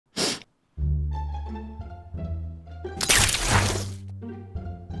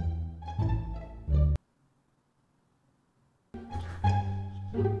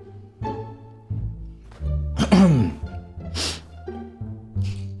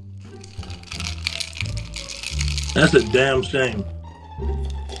That's a damn shame.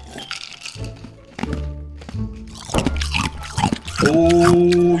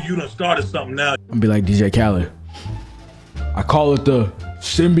 Oh, you done started something now. I'm gonna be like DJ Khaled. I call it the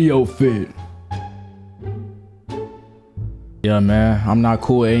symbiote fit. Yeah, man, I'm not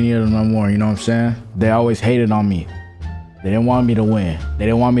cool with any of them no more, you know what I'm saying? They always hated on me. They didn't want me to win. They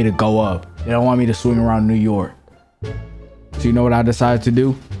didn't want me to go up. They don't want me to swing around New York. So you know what I decided to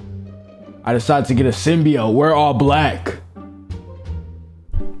do? I decided to get a symbiote. We're all black.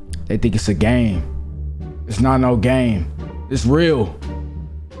 They think it's a game. It's not no game. It's real.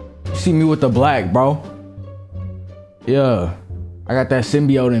 You see me with the black, bro. Yeah. I got that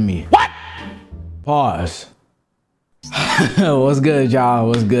symbiote in me. What? Pause. What's good, y'all?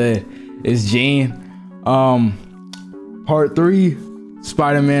 What's good? It's Gene. Part 3,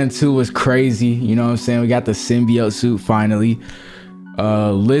 Spider-Man 2 was crazy. You know what I'm saying? We got the symbiote suit finally.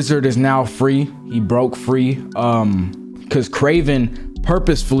 Lizard is now free. He broke free. Because Kraven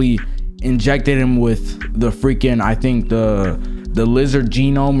purposefully injected him with the freaking, I think the Lizard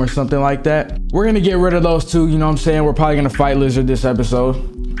genome or something like that. We're gonna get rid of those two. You know what I'm saying? We're probably gonna fight Lizard this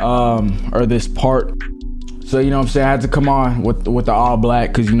episode, or this part. So, you know what I'm saying? I had to come on with the all black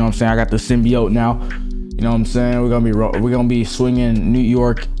because, you know what I'm saying, I got the symbiote now. You know what I'm saying? We're gonna be swinging New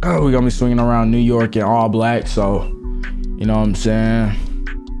York. We're gonna be swinging around New York in all black. So, you know what I'm saying?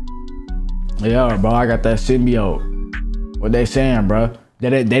 Yeah, bro, I got that symbiote. What they saying, bro?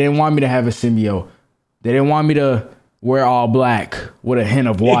 They didn't want me to have a symbiote. They didn't want me to wear all black with a hint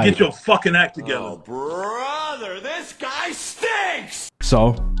of white. Get your fucking act together. Oh, brother, this guy stinks!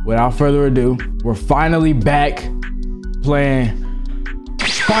 So, without further ado, we're finally back playing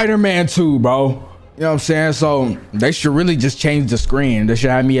Spider-Man 2, bro. You know what I'm saying? So, they should really just change the screen. They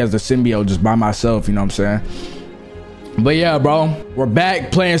should have me as the symbiote just by myself, you know what I'm saying? But yeah, bro, we're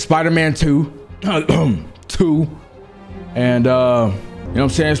back playing Spider-Man 2. 2. And, you know what I'm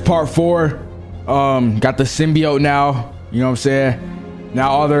saying? It's part 4. Got the symbiote now. You know what I'm saying? Now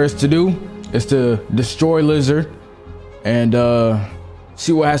all there is to do is to destroy Lizard and,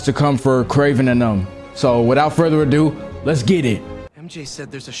 see what has to come for Kraven and them. So without further ado, let's get it. MJ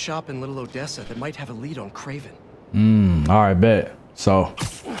said there's a shop in Little Odessa that might have a lead on Kraven. All right, bet. So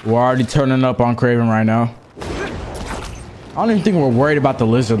we're already turning up on Kraven right now. I don't even think we're worried about the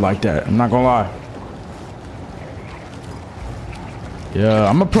Lizard like that. I'm not gonna lie. Yeah,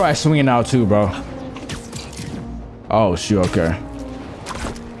 I'm gonna probably swing it out too, bro. Oh, shoot, okay.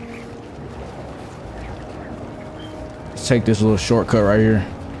 Take this little shortcut right here,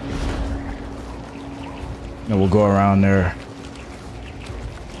 and we'll go around there.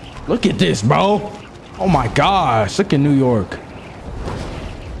 Look at this, bro. Oh my gosh, look at New York.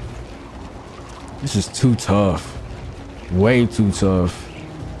 This is too tough, way too tough.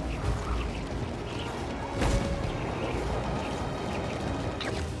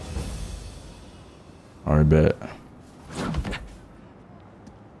 All right, bet.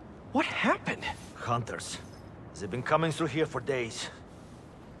 What happened? Hunters. They've been coming through here for days.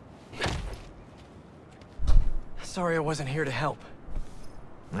 Sorry I wasn't here to help.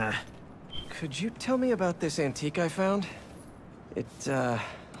 Nah. Could you tell me about this antique I found? It,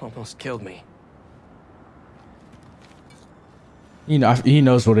 almost killed me. You know, he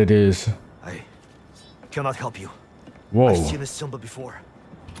knows what it is. I cannot help you. Whoa. I've seen this symbol before.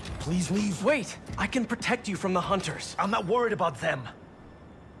 Please leave. Wait! I can protect you from the Hunters. I'm not worried about them.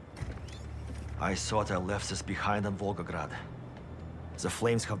 I thought I left this behind in Volgograd. The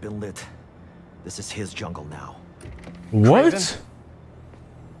flames have been lit. This is his jungle now. What?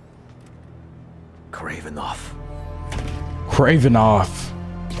 Kravinoff. Kravinoff.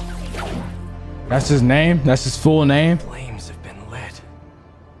 That's his name? That's his full name? Flames have been lit.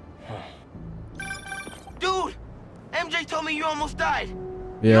 Dude! MJ told me you almost died.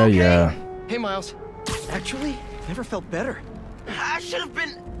 Yeah, okay? yeah. Hey, Miles. Actually, never felt better. I should have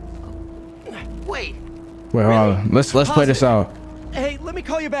been... Wait. Wait, hold on. Let's play this out. Hey, let me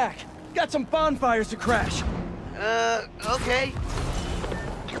call you back. Got some bonfires to crash. Okay.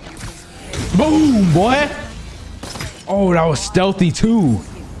 Boom, boy. Oh, that was stealthy too.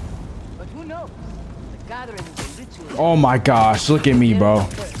 But who knows? The gathering is a ritual. Oh my gosh, look at me, bro.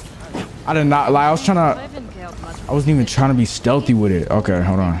 I did not lie. I was trying to. I wasn't even trying to be stealthy with it. Okay,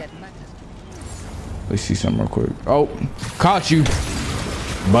 hold on. Let's see something real quick. Oh, caught you,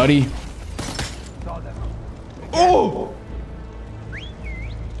 buddy. Oh!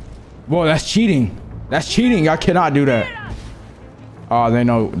 Whoa, that's cheating. That's cheating. I cannot do that. Oh, they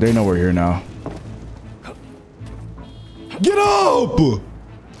know we're here now. Get up!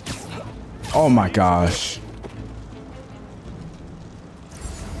 Oh my gosh.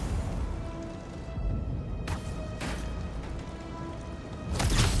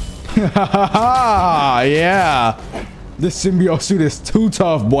 Yeah. This symbiote suit is too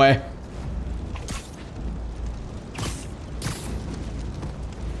tough, boy.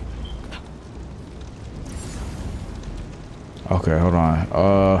 Okay, hold on.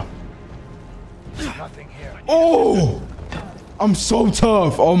 Oh! I'm so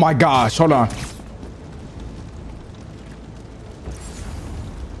tough. Oh my gosh. Hold on.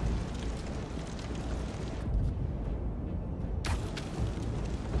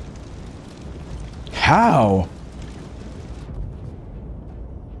 How?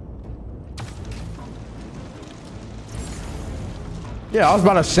 Yeah, I was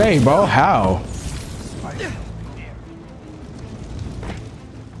about to say, bro. How?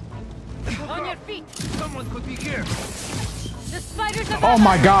 On your feet. Someone could be here. The spiders are Oh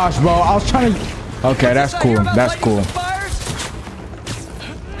my gosh, bro. I was trying to... Okay, that's cool. That's cool.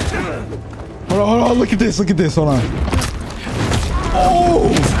 Hold on. Look at this. Look at this. Hold on.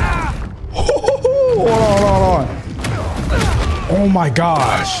 Oh! Hold on. Oh my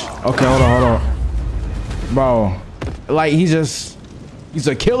gosh. Okay, hold on. Bro. Like, he's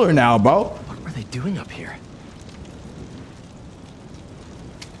a killer now, bro. What were they doing up here?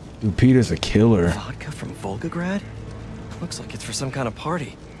 Dude, Peter's a killer. Vodka from Volgograd? Looks like it's for some kind of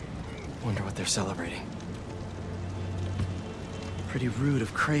party. Wonder what they're celebrating. Pretty rude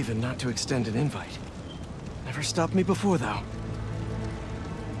of Kraven not to extend an invite. Never stopped me before, though.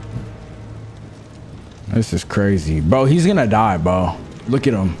 This is crazy. Bro, he's gonna die, bro. Look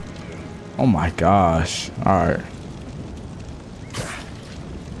at him. Oh my gosh. All right.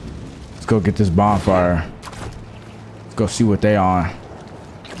 Let's go get this bonfire. Let's go see what they on.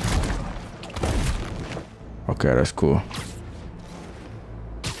 Okay, that's cool.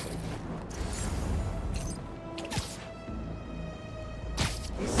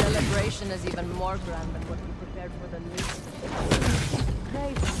 The celebration is even more grand than what we prepared for the least.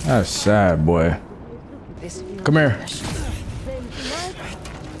 That's sad, boy. This Come here.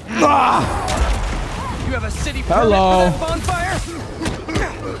 You have a city permit Hello. for that bonfire?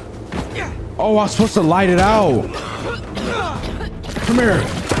 Oh, I'm supposed to light it out. Come here.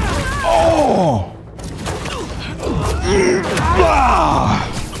 Oh.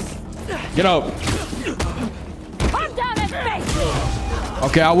 Get up. Calm down and face.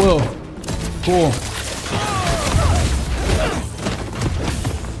 Okay, I will. Cool.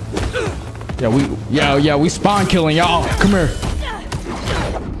 Yeah, we spawn killing y'all. Come here.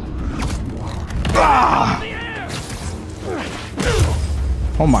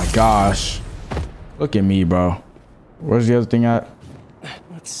 Oh my gosh. Look at me, bro. Where's the other thing at?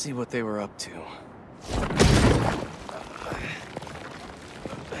 Let's see what they were up to.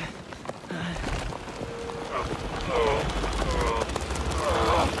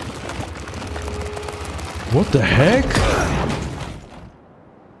 What the heck?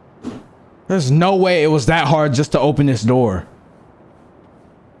 There's no way it was that hard just to open this door.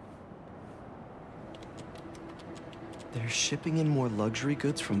 They're shipping in more luxury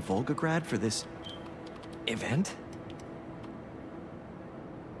goods from Volgograd for this event?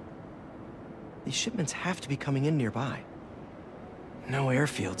 These shipments have to be coming in nearby. No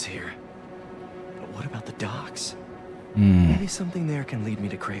airfields here. But what about the docks? Maybe something there can lead me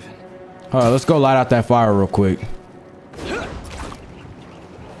to Kraven. All right, let's go light out that fire real quick.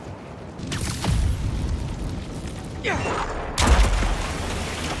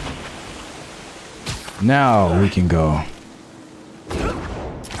 Now we can go.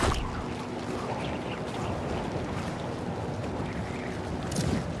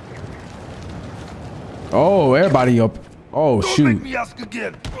 Oh, everybody up. Oh, shoot. me ask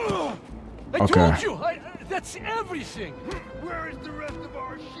again. Okay. That's everything. Where is the rest of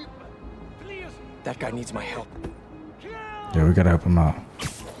our shipment? Please. That guy needs my help. Yeah, we gotta help him out.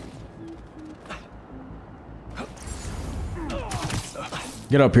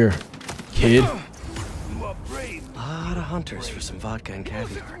 Get up here, kid. You are brave. A lot of hunters for some vodka and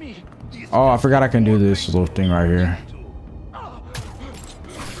caviar. Oh, I forgot I can do this little thing right here.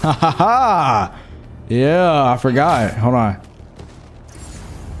 Ha ha ha! Yeah, I forgot. Hold on.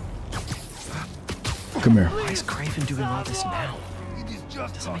 Come here. Why is Kraven doing all this now? It is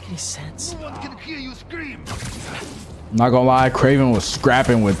just Doesn't make any sense. no one can hear you scream. Not gonna lie, Kraven was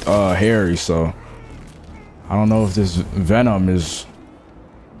scrapping with Harry, so I don't know if this Venom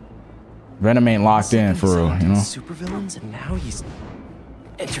ain't locked in for real, you know? Supervillains, and now he's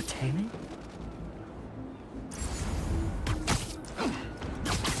entertaining?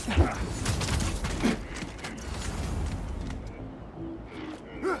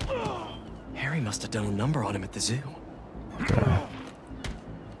 Harry must have done a number on him at the zoo. Okay.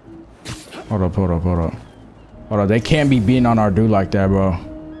 Hold up. Hold up. They can't be beating on our dude like that, bro.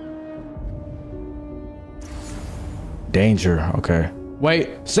 Danger. Okay. Wait.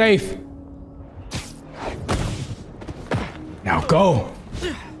 Safe. Now go.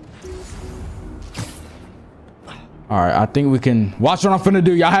 All right. I think we can watch what I'm finna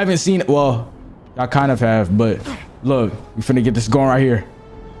do. Y'all haven't seen it. Well, y'all kind of have, but look, we finna get this going right here.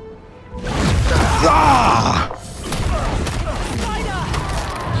 Ah!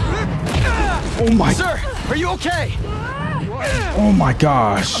 Oh my. Sir, are you okay? Oh my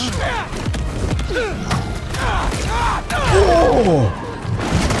gosh. Oh.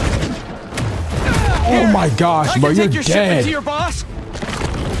 Oh my gosh, bro, you're take your shipment dead. to your boss.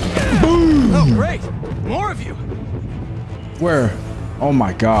 Boom. Oh, great. More of you. Where? Oh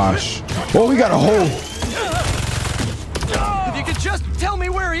my gosh. Oh, we got a hole. If you could just tell me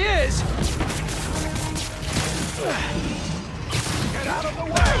where he is. Get out of the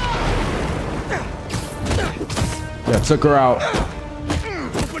way! Yeah, took her out.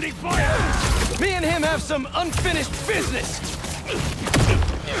 Opening fire! Me and him have some unfinished business.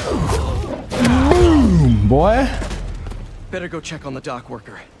 Boom, boy. Better go check on the dock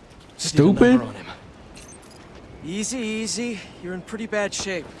worker. Stupid. Number on him. Easy, easy. You're in pretty bad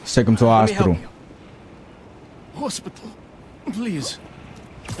shape. Let's take him to a Let me hospital. help you. Hospital. Please.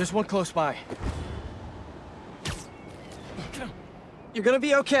 There's one close by. You're gonna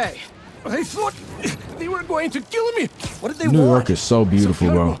be okay. I thought they were going to kill me. What did they New want? York is so beautiful,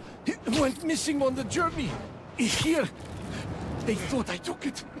 bro. It went missing on the journey. Here. They thought I took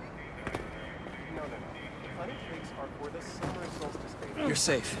it. You're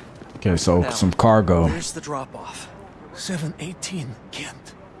safe. Okay, so Now, some cargo. Where's the drop-off? 718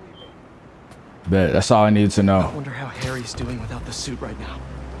 Kent. Bet that's all I needed to I know. wonder how Harry's doing without the suit right now.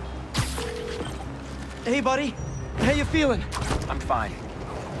 Hey, buddy. How you feeling? I'm fine.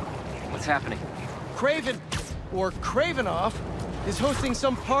 What's happening? Craven, or Cravenoff, is hosting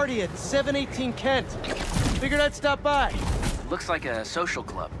some party at 718 Kent. Figured I'd stop by. Looks like a social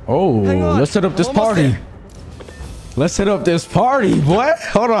club. Oh, Hang on, let's set up this I'm almost party. there. Let's set up this party, boy.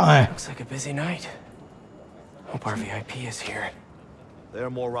 Hold on. Looks like a busy night. Hope our VIP is here. They're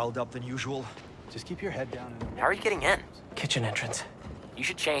more riled up than usual. Just keep your head down. How are you getting in? Kitchen entrance. You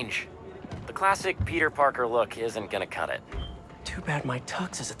should change. The classic Peter Parker look isn't gonna cut it. Too bad my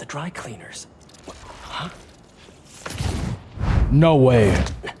tux is at the dry cleaners. No way.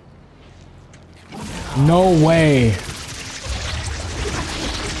 No way.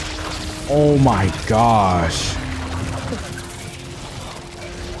 Oh my gosh.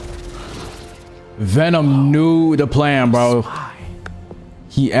 Venom knew the plan, bro.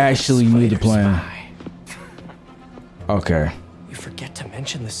 He actually knew the plan. Okay. You forget to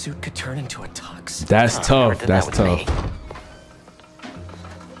mention the suit could turn into a tux. That's Never tough. did That's that with tough.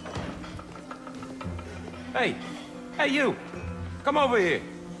 me. Hey, you! Come over here.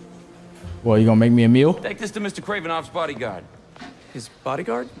 Well, you gonna make me a meal? Take this to Mr. Cravenoff's bodyguard. His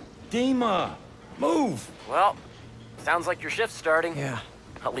bodyguard? Dima! Move! Well, sounds like your shift's starting. Yeah.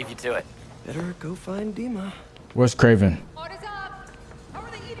 I'll leave you to it. Better go find Dima. Where's Craven? Orders up! How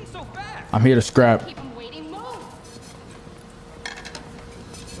are they eating so fast? I'm here to scrap. Keep them waiting, move!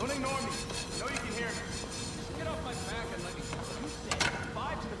 Don't ignore me. Know you can hear me. Get off my back and let me. You said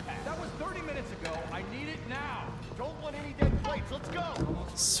 5 to the pack. That was 30 minutes ago. I need it now. Don't want any dead plates. Let's go.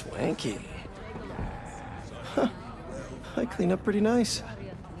 Swanky. Huh. I clean up pretty nice.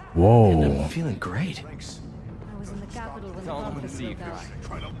 Whoa. I'm feeling great. I was in the capital when the conflict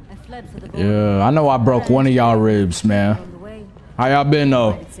broke out. I fled for the gold. Yeah, I know I broke one of y'all ribs, man. On the way, How y'all been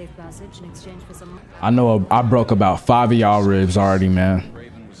though? provided safe passage in exchange for some. I know I broke about 5 of y'all ribs already, man.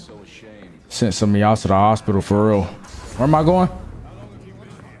 Sent some of y'all to the hospital for real. Where am I going? All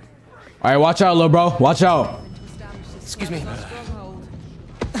right, watch out, little bro. Watch out. Excuse me. Stronghold.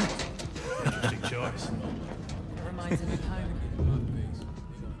 Reminds him of home.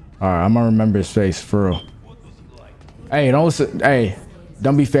 All right, I'm gonna remember his face for real. Hey, don't listen. Hey,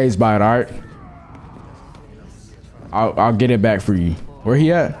 don't be phased by it. All right. I'll get it back for you. Where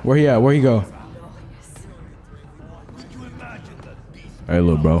he at? Where he at? Where he go? Hey,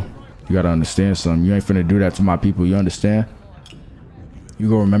 little bro. You gotta understand something. You ain't finna do that to my people. You understand? You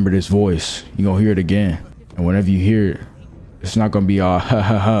gonna remember this voice. You gonna hear it again. And whenever you hear it, it's not gonna be all ha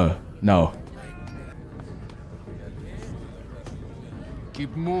ha ha. No.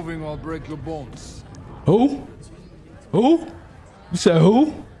 Keep moving or I'll break your bones. Who? Who? You said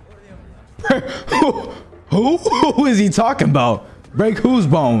who? Who? Who is he talking about? Break whose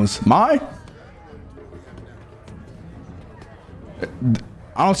bones? Mine?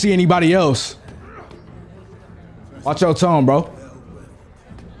 I don't see anybody else. Watch your tone, bro.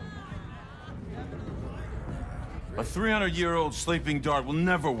 A 300-year-old sleeping dart will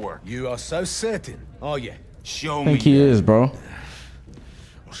never work. You are so certain, are you? Show I me. think he is, bro.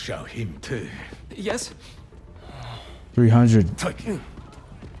 I'll show him too. Yes? 300. Take it.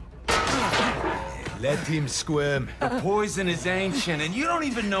 Let him squirm. The poison is ancient, and you don't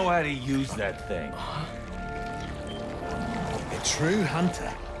even know how to use that thing. A true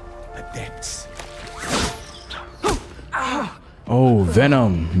hunter. Adepts. Oh,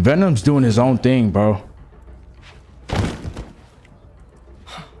 Venom. Venom's doing his own thing, bro.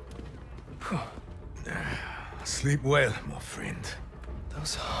 Sleep well, my friend.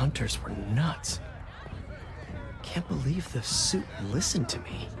 Those hunters were nuts. Can't believe the suit listened to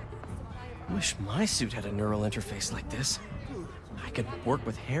me. Wish my suit had a neural interface like this. I could work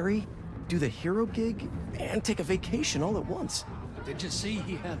with Harry, do the hero gig, and take a vacation all at once. Did you see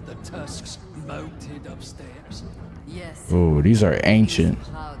he had the tusks mounted upstairs? Yes. Oh, these are ancient.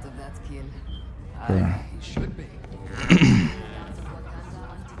 Proud of that kill. Yeah. He should be.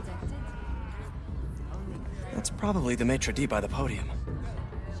 That's probably the maitre d' by the podium.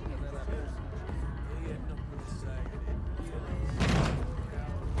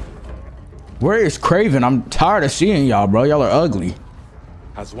 Where is Craven? I'm tired of seeing y'all, bro. Y'all are ugly.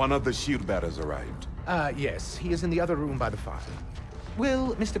 Has one of the shield bearers arrived? Yes, he is in the other room by the fire.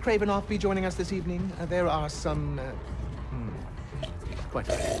 Will Mr. Kravinoff be joining us this evening? There are some, Quite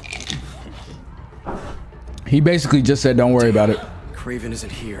He basically just said, don't worry about it. Craven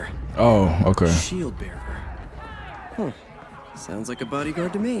isn't here. Oh, okay. Shield bearer. Sounds like a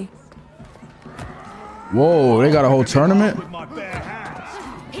bodyguard to me. Whoa, they got a whole tournament?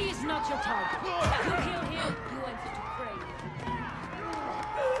 He's not your target. You kill him, you enter to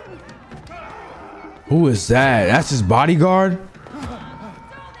Craven. Who is that? That's his bodyguard?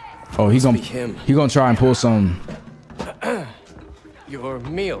 Oh, he gonna try and pull some. Your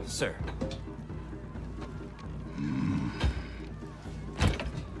meal, sir.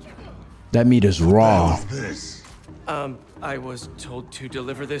 That meat is raw. I was told to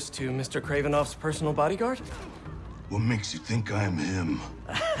deliver this to Mr. Kravinoff's personal bodyguard. What makes you think I am him?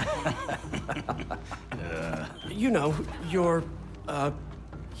 You know, you're,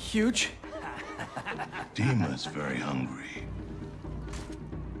 huge. Dima's very hungry.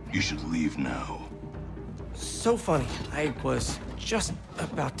 You should leave now. So funny. I was just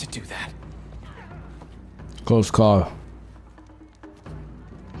about to do that. Close call.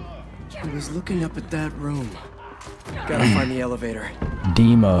 I was looking up at that room. Gotta find the elevator.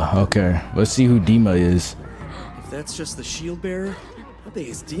 Dima. Okay. Let's see who Dima is. If that's just the shield bearer, how big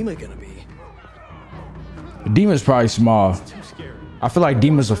is Dima gonna be? Dima's probably small. I feel like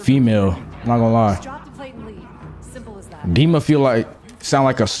Dima's a female. I'm not gonna lie. Drop the plate and leave. Simple as that. Dima sound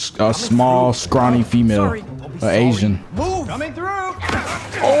like a small, scrawny female. Asian. Move! Coming through!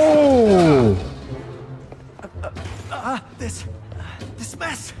 Oh! This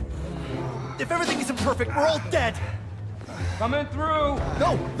mess! If everything isn't perfect, we're all dead! Coming through!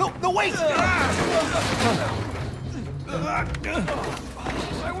 No, wait!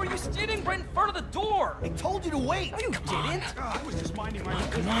 Why were you standing right in front of the door? I told you to wait! You didn't! I was just minding my own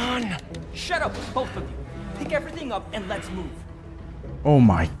Come on! Shut up, both of you. Pick everything up and let's move. Oh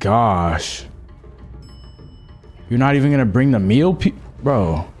my gosh. You're not even gonna bring the meal,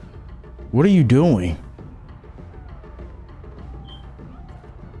 bro? What are you doing?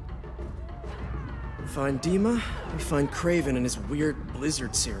 Find Dima, we find Craven and his weird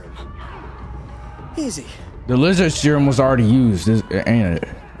blizzard serum. Easy. The lizard serum was already used, ain't it?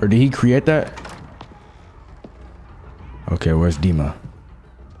 Or did he create that? Okay, where's Dima?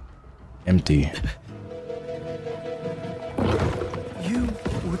 Empty. You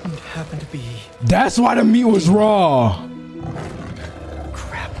wouldn't happen to be... That's why the meat was raw.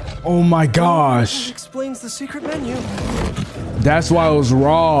 Crap. Oh my gosh. That explains the secret menu. That's why it was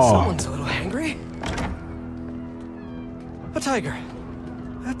raw. Someone's a little hangry. A tiger.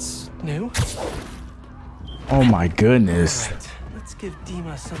 That's new. Oh my goodness. All right, let's give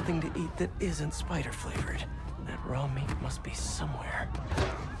Dima something to eat that isn't spider flavored. That raw meat must be somewhere.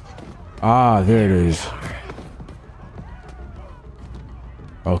 Ah, there it is.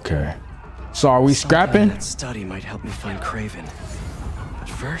 Okay. So are we scrapping? That study might help me find Craven. But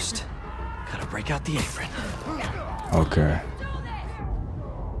first, gotta break out the apron. Okay.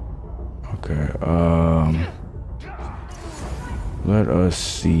 Okay. Let us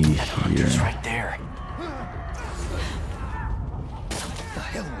see That hunter's here. right there. What the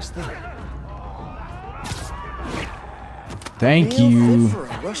hell was that? Thank Meal you. fit for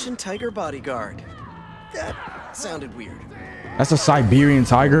a Russian tiger bodyguard. That sounded weird. That's a Siberian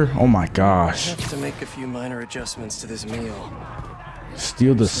tiger? Oh my gosh. Have to make a few minor adjustments to this meal.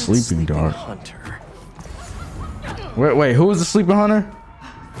 Steal the sleeping dog. Hunter. Wait, who was the sleeping hunter?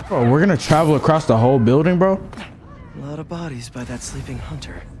 Bro, we're gonna travel across the whole building, bro? A lot of bodies by that sleeping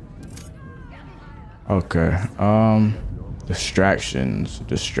hunter. Okay. Distractions.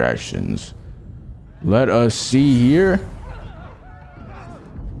 Let us see here.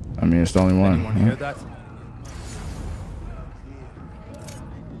 I mean, it's the only one. Anyone hear that?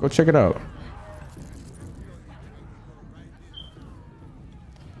 Go check it out.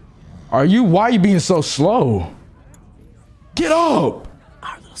 Why are you being so slow? Get up!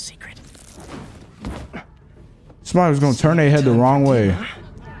 Our little secret. Somebody was gonna turn their head the wrong way.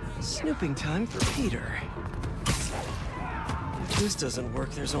 Snooping time for Peter. If this doesn't work,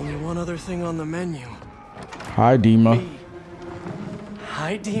 there's only one other thing on the menu. Hi, Dima.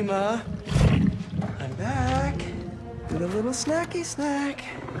 Hi, Dima. I'm back with a little snacky snack.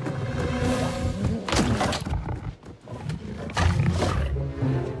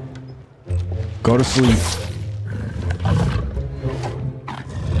 Go to sleep.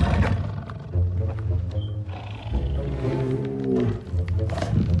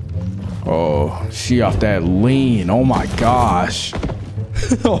 Oh, she off that lean. Oh my gosh.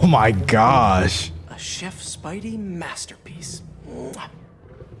 Oh my gosh. A Chef Spidey masterpiece.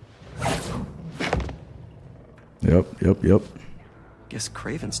 Yep. Guess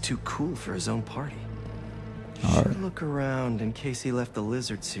Craven's too cool for his own party. Should look around in case he left the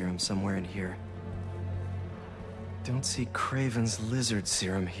lizard serum somewhere in here. Don't see Craven's lizard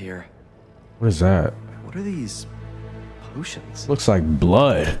serum here. What is that? What are these potions? Looks like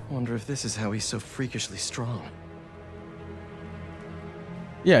blood. Wonder if this is how he's so freakishly strong.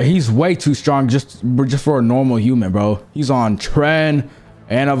 Yeah, he's way too strong just for a normal human, bro. He's on Tren,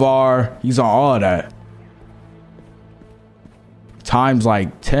 Anavar. He's on all of that. Times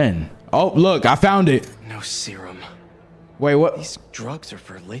like 10. Oh, look, I found it. No serum. Wait, what? These drugs are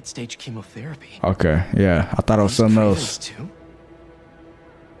for late-stage chemotherapy. Okay, yeah. I thought it was something else. Too?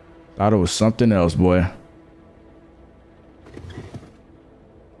 Thought it was something else, boy.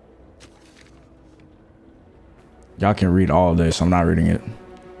 Y'all can read all of this. I'm not reading it.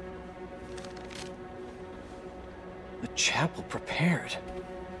 The chapel prepared.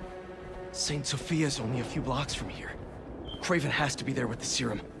 St. Sophia's only a few blocks from here. Craven has to be there with the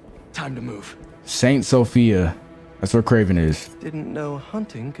serum. Time to move. Saint Sophia. That's where Craven is. Didn't know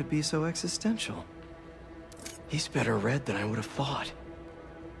hunting could be so existential. He's better read than I would have thought.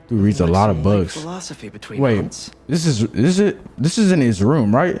 Dude reads a lot of books. Philosophy between Wait, hunts. this is in his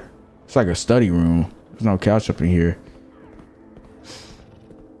room, right? It's like a study room. There's no couch up in here.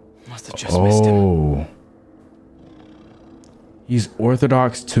 Must have just missed him. He's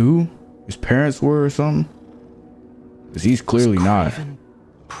Orthodox too? His parents were or something? Because he's clearly not.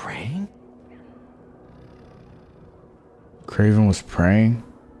 Praying? Craven was praying?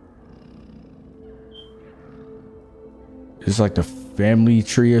 It's like the family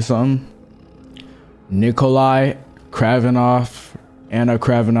tree or something? Nikolai Kravenov, Anna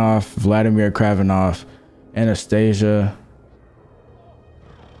Kravenov, Vladimir Kravenov, Anastasia.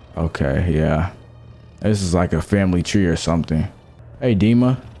 Okay, yeah. This is like a family tree or something. Hey,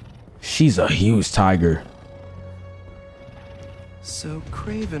 Dima. She's a huge tiger. So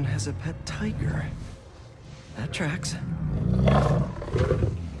Craven has a pet tiger. That tracks.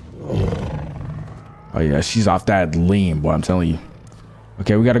 Oh yeah, she's off that lean, boy, I'm telling you.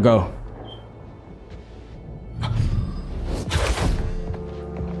 Okay, we gotta go.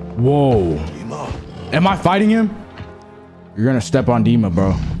 Whoa. Am I fighting him? You're gonna step on Dima,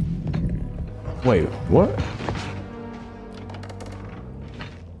 bro. Wait, what?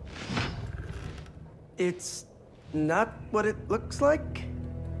 It's not what it looks like.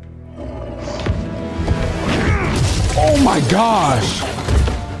 Oh my gosh!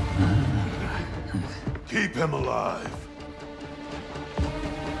 Keep him alive.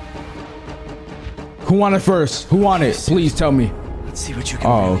 Who won it first? Who won it? Please tell me. Let's see what you can.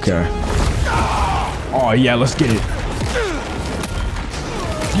 Oh, okay. Oh yeah, let's get it.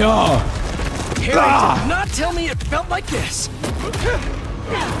 Yo. Harry did not tell me it felt like this.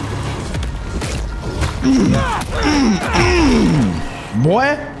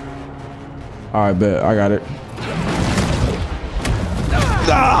 Boy. All right, bet I got it.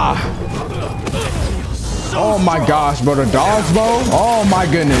 Oh my gosh, bro, the dogs, bro. Oh my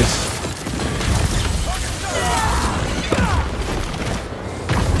goodness.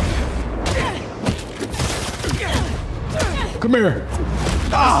 Come here.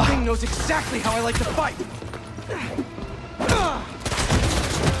 This thing knows exactly how I like to fight.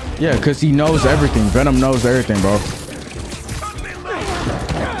 Yeah, because he knows everything. Venom knows everything, bro.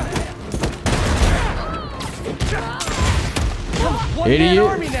 Idiot. I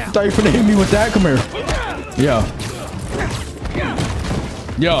thought you were gonna hit me with that. Come here. Yeah.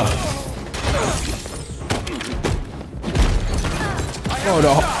 Yeah.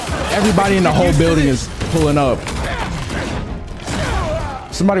 Oh, everybody in the whole building is pulling up.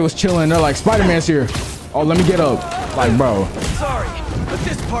 Somebody was chilling. They're like, Spider-Man's here. Oh, let me get up. Like, bro. Sorry, but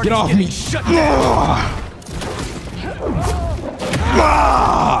this part Get off me. Shut down.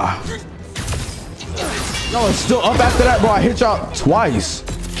 Y'all are still up after that, bro. I hit y'all twice.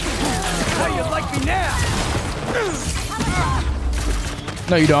 How you like me now?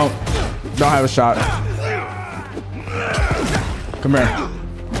 No, you don't. Don't have a shot. Come here.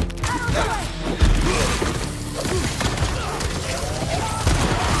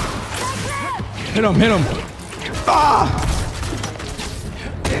 Hit him, hit him. Ah!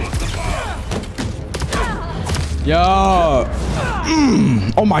 Yo.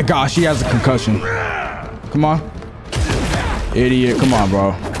 Oh my gosh, he has a concussion. Come on. Idiot. Come on,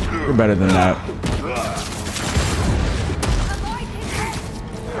 bro. You're better than that.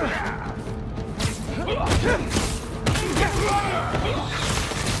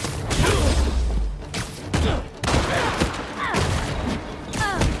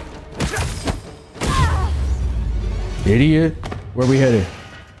 Idiot. Where we headed?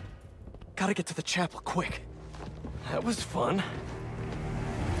 Gotta get to the chapel quick. That was fun.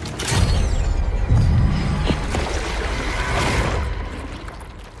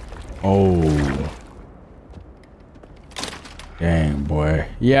 Oh. Dang, boy.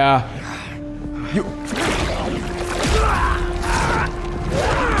 Yeah. You.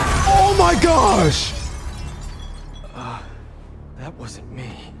 Oh my gosh. That wasn't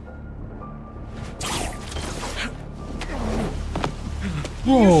me.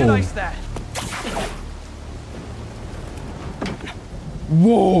 Whoa. You should ice that.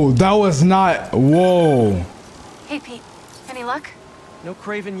 Whoa, that was not. Whoa. Hey, Pete. Any luck? No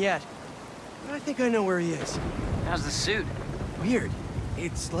Kraven yet. But I think I know where he is. How's the suit? Weird.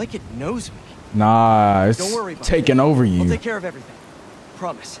 It's like it knows me. Nah, it's Don't worry about taking over I'll you. take care of everything.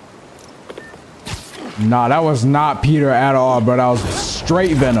 Promise. Nah, that was not Peter at all, but that was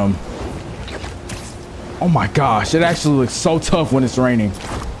straight Venom. Oh my gosh, it actually looks so tough when it's raining.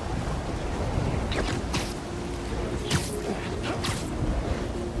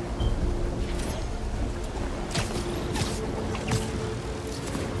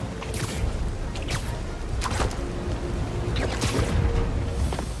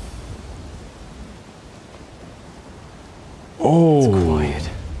 Oh. It's quiet.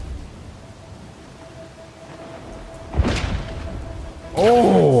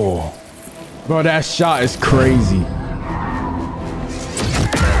 Oh. Bro, that shot is crazy.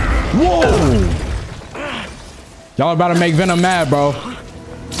 Whoa. Y'all about to make Venom mad, bro.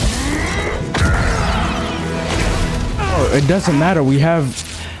 Oh, it doesn't matter. We have...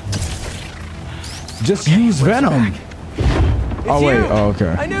 Just use Venom. Oh, wait. Oh,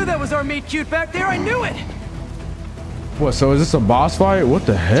 okay. I knew that was our meet cute back there. I knew it. What, so is this a boss fight? What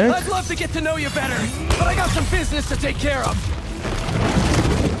the heck? I'd love to get to know you better, but I got some business to take care of.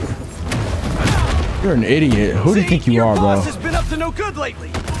 You're an idiot. Who do you think you are, bro? Your boss has been up to no good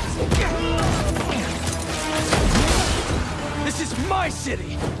lately. This is my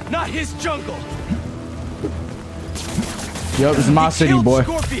city, not his jungle. Yep, it's my city, Killed boy.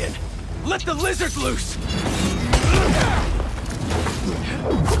 Scorpion. Let the lizard loose.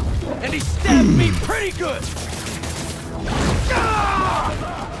 And he stabbed me pretty good.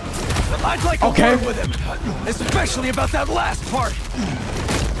 I'd like to work with him, especially about that last part.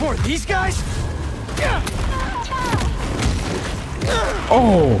 For these guys?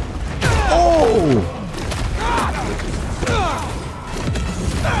 Oh! Oh!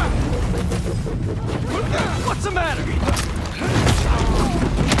 What's the matter?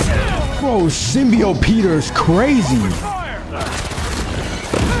 Bro, Symbiote Peter's crazy. Is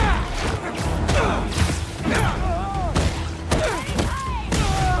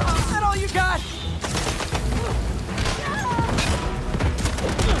that all you got?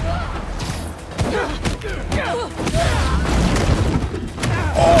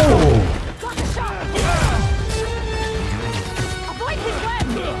 Oh!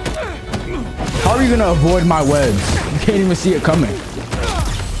 How are you gonna avoid my webs? You can't even see it coming.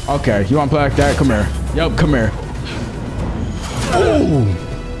 Okay, you wanna play like that? Come here. Yup, come here. Oh!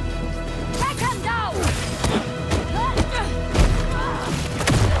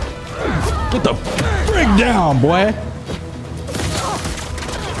 Get the frick down, boy!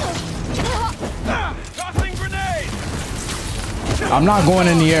 I'm not going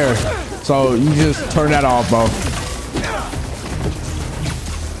in the air, so you just turn that off, bro.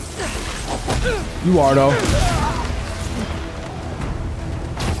 You are, though.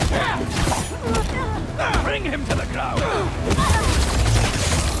 Bring him to the ground.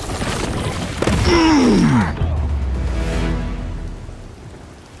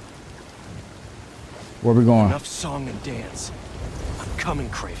 Where we going? Enough song and dance. I'm coming,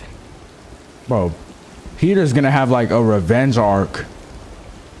 Kraven. Bro, Peter's gonna have like a revenge arc.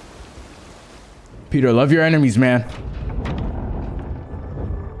 Peter, love your enemies, man.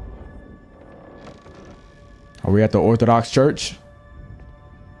 Are we at the Orthodox Church?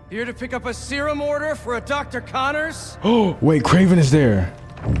 Here to pick up a serum order for a Dr. Connors? Oh, wait, Kraven is there.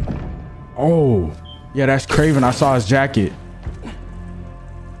 Oh, yeah, that's Kraven. I saw his jacket.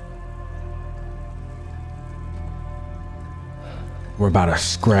 We're about to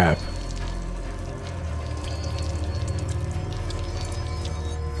scrap.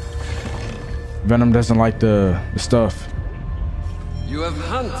 Venom doesn't like the stuff. You have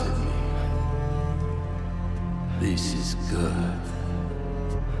hunted me. This is good.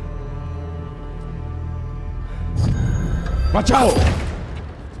 Watch out!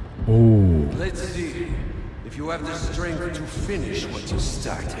 Oh. Let's see if you have the strength to finish what you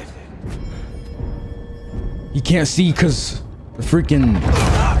started. You can't see because the freaking...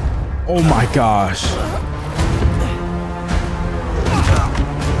 Oh my gosh.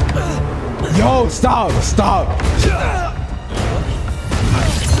 Yo, stop, stop.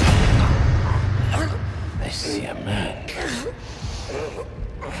 I see a man.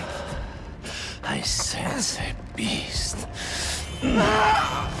 I sense a beast.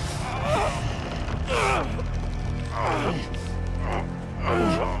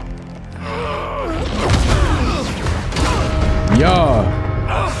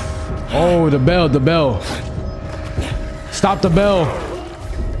 Yeah. Oh, the bell, the bell. Stop the bell.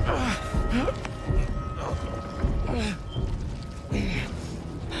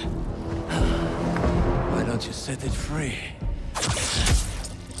 Why don't you set it free?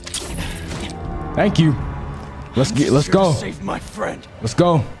 Thank you. Let's go. Save my friend. Let's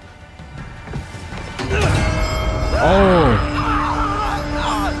go. Oh.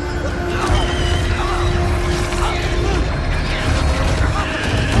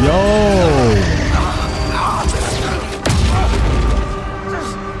 Yo.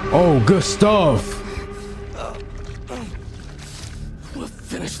 Oh, good stuff. We'll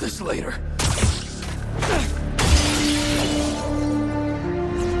finish this later.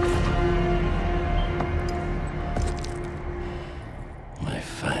 My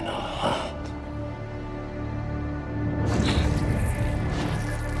final hunt.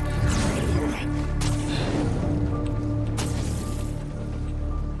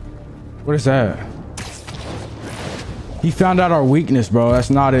 What is that? He found out our weakness, bro. That's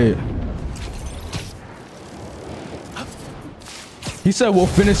not it. He said we'll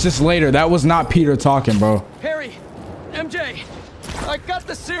finish this later. That was not Peter talking, bro. Harry, MJ, I got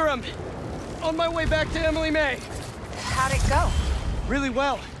the serum. On my way back to Emily May. How'd it go? Really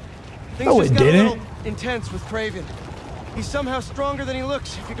well. Things No, just it got didn't. a little intense with Kraven. He's somehow stronger than he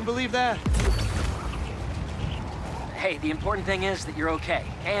looks, if you can believe that. Hey, the important thing is that you're okay,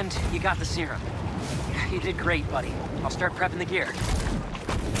 and you got the serum. You did great, buddy. I'll start prepping the gear.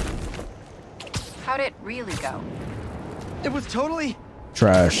 How'd it really go? It was totally...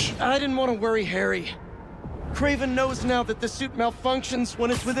 Trash. I didn't want to worry Harry. Kraven knows now that the suit malfunctions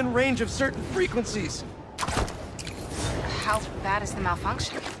when it's within range of certain frequencies. How bad is the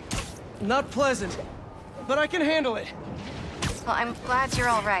malfunction? Not pleasant, but I can handle it. Well, I'm glad you're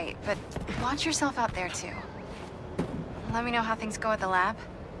all right, but watch yourself out there too. Let me know how things go at the lab.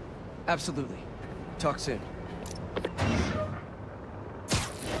 Absolutely. Talk soon.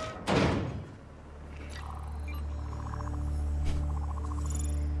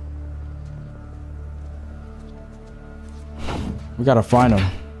 We gotta find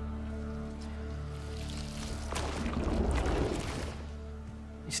him.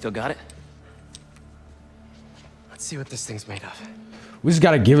 You still got it? Let's see what this thing's made of. We just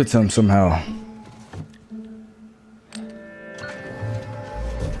gotta give it to him somehow.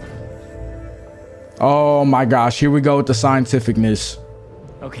 Oh my gosh, here we go with the scientificness.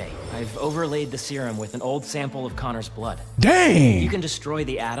 Okay, I've overlaid the serum with an old sample of Connor's blood. Dang! You can destroy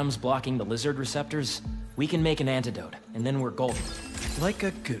the atoms blocking the lizard receptors. We can make an antidote, and then we're golden. Like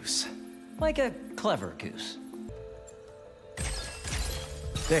a goose. Like a clever goose.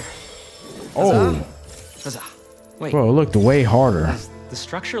 There. Oh. Huzzah. Wait, Bro, it looked way harder. does the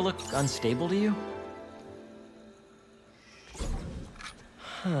structure look unstable to you?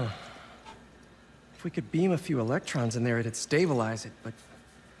 Huh. If we could beam a few electrons in there, it'd stabilize it, but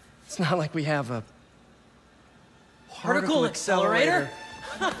it's not like we have a Particle accelerator?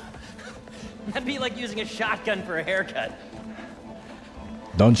 That'd be like using a shotgun for a haircut.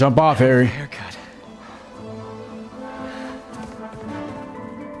 Don't jump off, Harry. Haircut.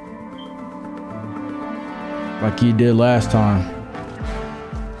 like he did last time.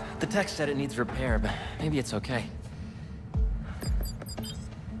 The tech said it needs repair, but maybe it's okay.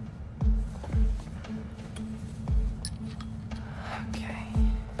 Okay.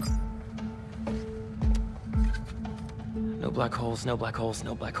 No black holes, no black holes,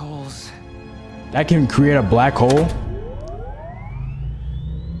 no black holes. That can create a black hole?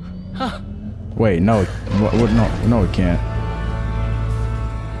 Huh. Wait, no. No, it can't.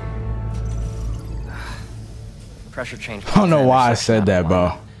 Pressure change. I don't know why I said that,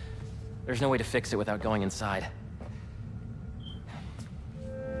 bro. There's no way to fix it without going inside.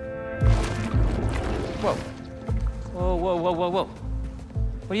 Whoa. Whoa, whoa, whoa, whoa, whoa.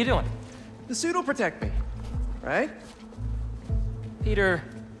 What are you doing? The suit will protect me, right? Peter,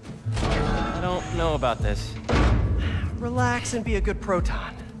 I don't know about this. Relax and be a good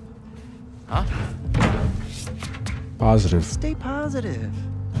proton. Huh? Positive. Stay positive.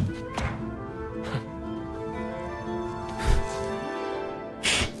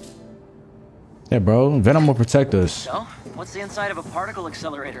 Yeah, bro. Venom will protect us. So, what's the inside of a particle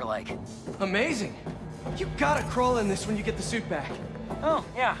accelerator like? Amazing. You gotta crawl in this when you get the suit back. Oh,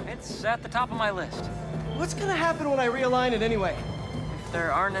 yeah, it's at the top of my list. What's gonna happen when I realign it anyway? If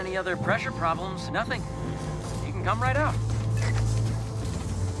there aren't any other pressure problems, nothing. You can come right out.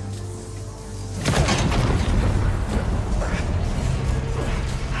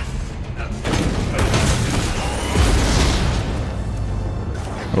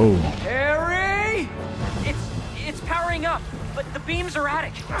 Oh. Harry! It's powering up, but the beam's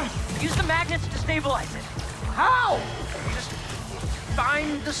erratic. Use the magnets to stabilize it. How? Just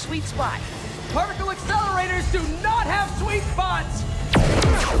find the sweet spot. Particle accelerators do not have sweet spots!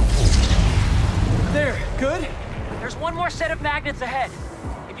 There, good? There's one more set of magnets ahead.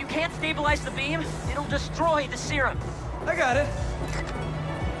 If you can't stabilize the beam, it'll destroy the serum. I got it.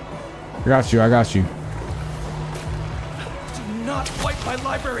 I got you. I got you. Do not wipe my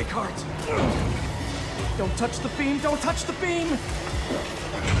library cards. Don't touch the beam, don't touch the beam!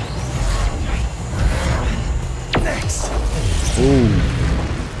 Next! Ooh.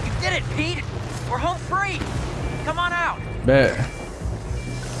 You did it, Pete! We're home free! Come on out! Bet.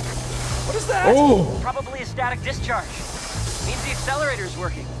 What is that? Oh! Probably a static discharge. Means the accelerator's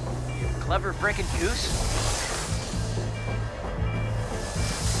working. You clever frickin' goose.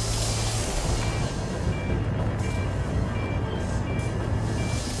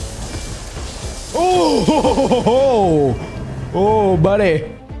 Oh! Oh,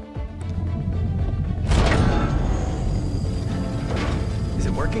 buddy. Is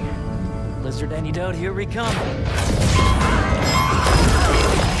it working? Lizard antidote, here we come.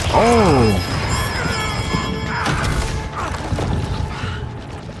 Oh!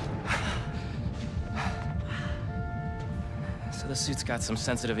 So the suit's got some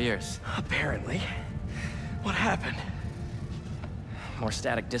sensitive ears. Apparently. What happened? More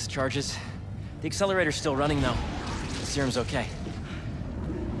static discharges. The accelerator's still running though. The serum's okay.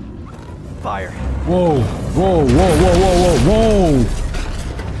 Fire. Whoa! Whoa! Whoa! Whoa! Whoa! Whoa!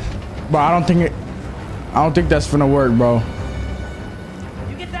 Whoa! Bro, I don't think that's gonna work, bro.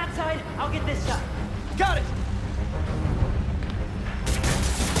 You get that side, I'll get this side. Got it!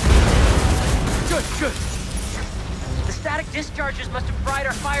 Good, good. The static discharges must have fried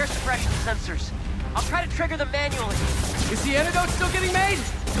our fire suppression sensors. I'll try to trigger them manually. Is the antidote still getting made?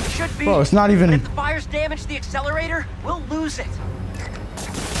 It should be. Bro, it's not even. But if the fires damage the accelerator, we'll lose it.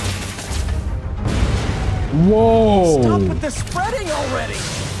 Whoa! Stop with the spreading already!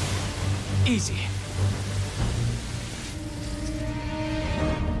 Easy.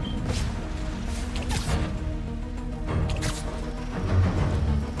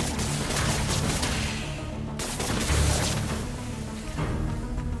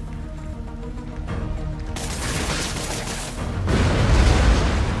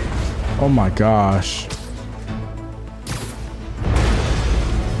 Oh my gosh.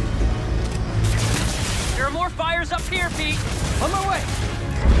 There are more fires up here, Pete. On my way.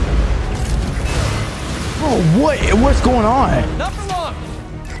 Bro, what's going on? Not for long.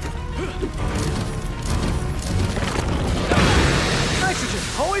 Nitrogen,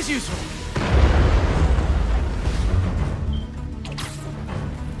 always useful.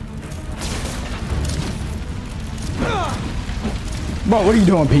 Bro, what are you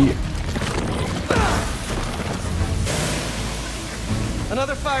doing, Pete?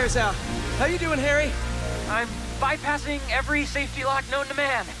 Another fire's out. How you doing, Harry? I'm bypassing every safety lock known to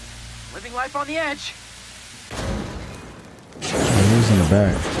man. Living life on the edge. I'm losing the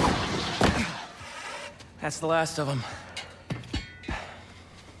back. That's the last of them.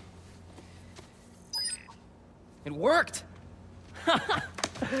 It worked!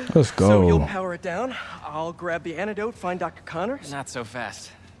 Let's go. So you'll power it down. I'll grab the antidote, find Dr. Connors. Not so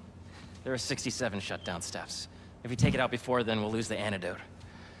fast. There are 67 shutdown steps. If we take it out before then, we'll lose the antidote.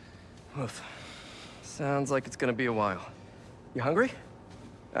 Oof. Sounds like it's gonna be a while. You hungry?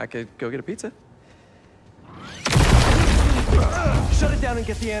 I could go get a pizza. Shut it down and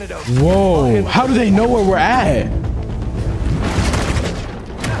get the antidote. Whoa, how do they know where we're at?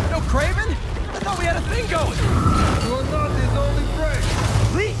 No Kraven? I thought we had a thing going. You're not his only friend.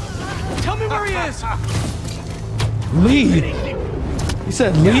 Lee, tell me where he is. Lee? You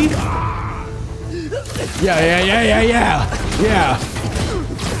said Lee? Yeah.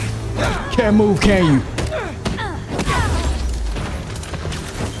 Can't move, can you?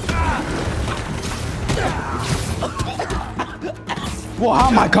 Well, how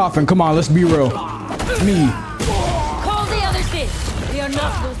am I coughing? Come on, let's be real. Me. Call the other kid. We are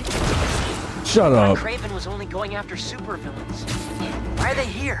not losing. Shut up. Kraven was only going after supervillains. Why are they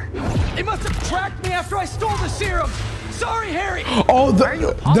here? They must have tracked me after I stole the serum. Sorry, Harry. Oh,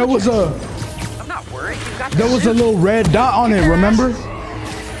 there was a I'm not worried. You got there was a little red dot on it. Remember?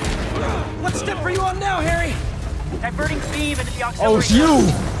 What step are you on now, Harry? Diverting beam into the auxiliary. Oh, it's you.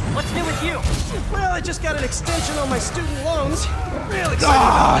 What's new with you? Well, I just got an extension on my student loans. Real excited.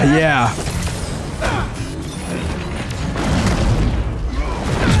 Ah, yeah.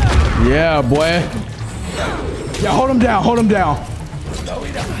 Yeah, boy. Yeah, hold him down. Hold him down. No,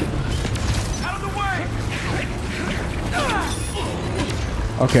 we don't. Out of the way.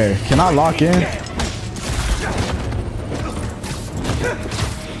 Okay, can I lock in?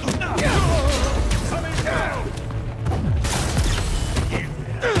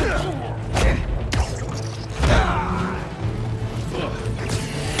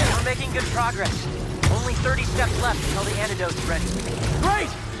 We're making good progress. Only 30 steps left until the antidote's ready. Great,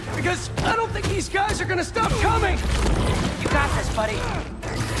 because I don't think these guys are gonna stop coming. You got this, buddy.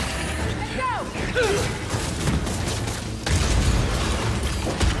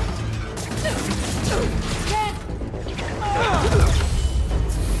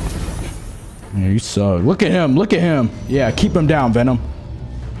 Yeah, you suck. Look at him. Look at him. Yeah, keep him down, Venom.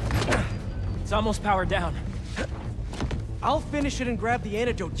 It's almost powered down. I'll finish it and grab the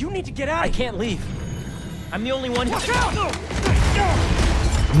antidote. You need to get out. I can't leave. I'm the only one who... Watch out!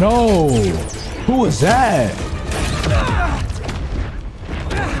 No. Who was that?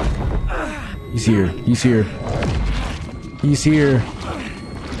 He's here. He's here. He's here.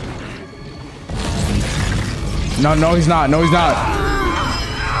 No, no, he's not. No, he's not.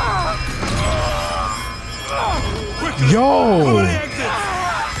 Yo.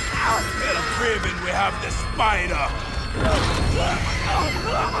 Kraven, we have the spider.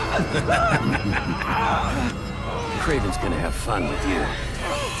 Kraven's gonna have fun with you.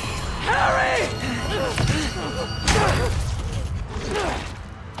 Harry!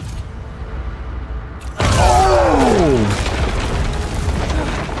 Oh!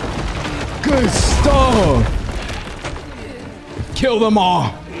 Good stuff. Kill them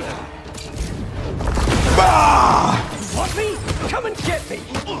all. Ah! Want me? Come and get me.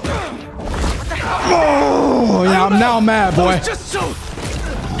 Oh, yeah, I'm now mad, boy. Just so.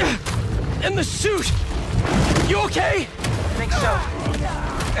 In the suit. You okay? I think so.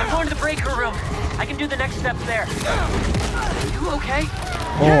 I'm going to the breaker room. I can do the next steps there. You okay?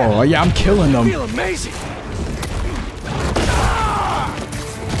 Oh, yeah, I'm killing them. I feel amazing.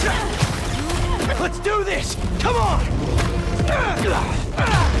 Let's do this. Come on.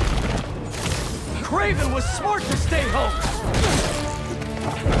 Kraven was smart to stay home.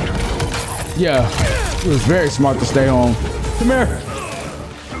 Yeah, it was very smart to stay home. Come here.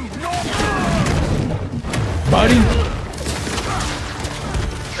 Buddy.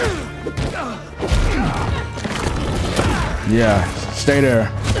 Yeah, stay there.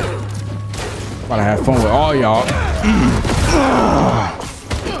 About to have fun with all y'all.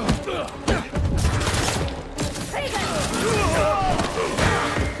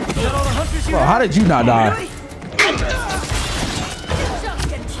 Bro, how did you not die?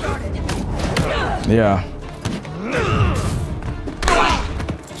 Yeah.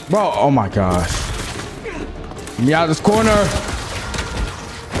 Bro, oh my gosh. Get me out of this corner.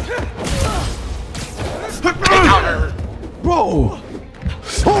 Bro.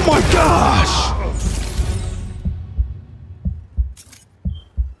 Oh my gosh.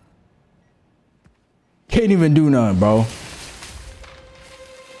 Can't even do nothing, bro.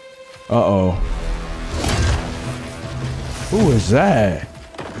 Uh-oh. Who is that?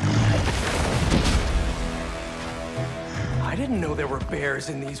 I didn't know there were bears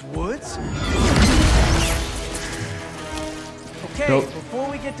in these woods. Okay, Nope. before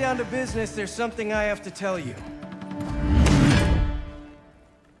we get down to business, there's something I have to tell you.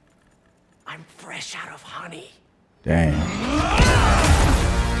 fresh out of honey. Dang.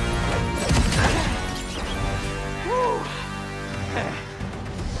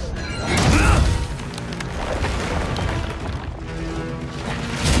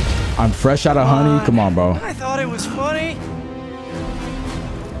 I'm fresh out of honey. Come on, bro. I thought it was funny.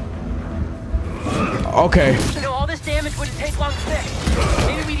 Okay. You know, all this damage wouldn't take long to fix.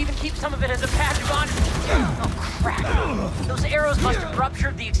 Maybe we'd even keep some of it as a badge of honor. Oh, crap. Those arrows must have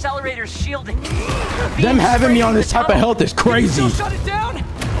ruptured the accelerator's shielding. Them having me on this type of health is crazy. Still shut it down?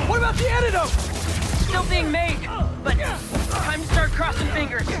 What about the antidote? Still being made, but time to start crossing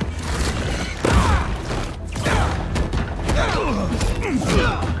fingers.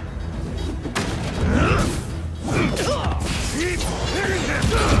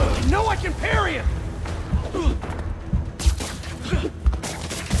 You know I can parry him!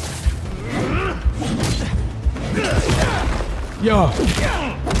 Yo.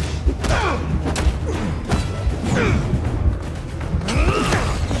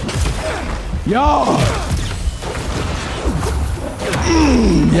 Yo.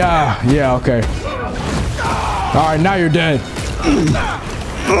 Yeah, okay. All right, now you're dead.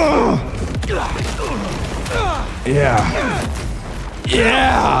 Yeah.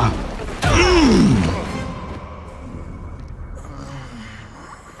 Yeah.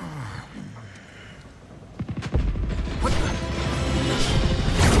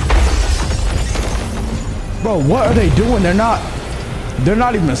 Bro, what are they doing? They're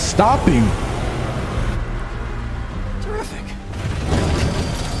not even stopping. Terrific.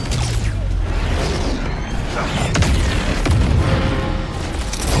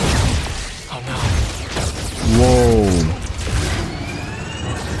 Oh no. Whoa.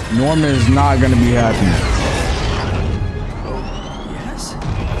 Norman is not gonna be happy. Yes?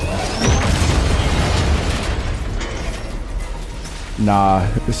 Nah,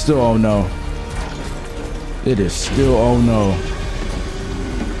 it's still oh no. It is still oh no.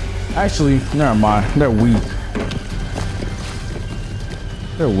 Actually, never mind. They're weak.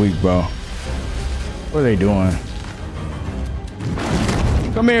 They're weak, bro. What are they doing?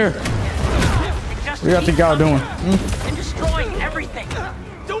 Come here. What do you think y'all doing? And destroying everything.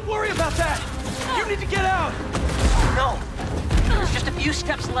 Don't worry about that! You need to get out! No. There's just a few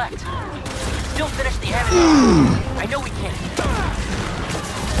steps left. Still finish the antidote. I know we can.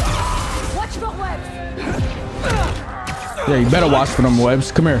 Watch the webs. Yeah, you better watch for them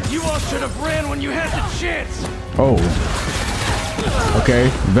webs. Come here. You all should have ran when you had the chance! Oh. Okay.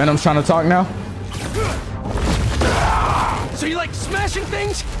 Venom's trying to talk now? So you like smashing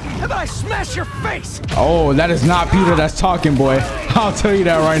things? How about I smash your face? Oh, that is not Peter that's talking, boy. I'll tell you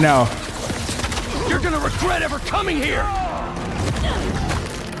that right now. You're gonna regret ever coming here!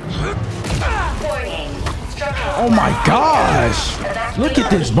 Oh my gosh. Look at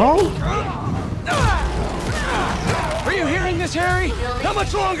this, bro. Are you hearing this, Harry? How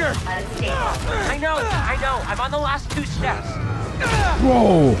much longer? I know. I'm on the last 2 steps.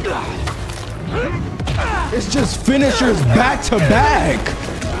 Whoa. It's just finishers back to back.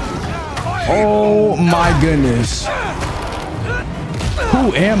 Oh my goodness.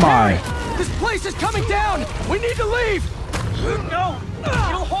 Who am I? This place is coming down! We need to leave! No!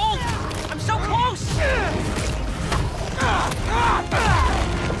 It'll hold! I'm so close!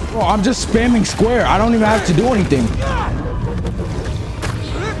 Bro, I'm just spamming square. I don't even have to do anything.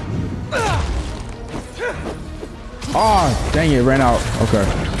 Oh, dang it, ran out. Okay.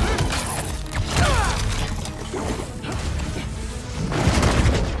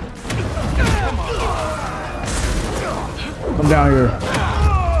 Come down here.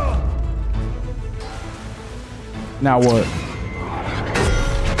 Now what?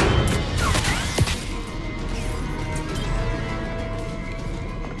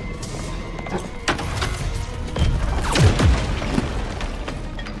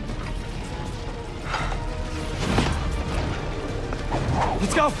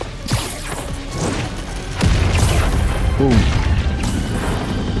 Let's go! Boom.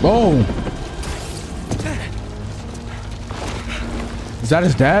 Boom. Is that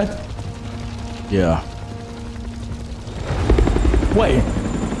his dad? Yeah. Wait.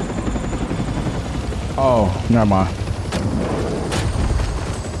 Oh, never mind.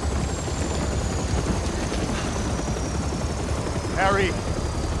 Harry!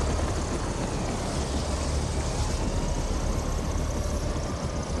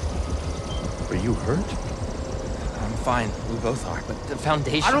 Are you hurt? I'm fine. We both are. But the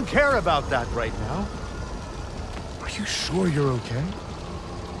Foundation... I don't care about that right now. Are you sure you're okay?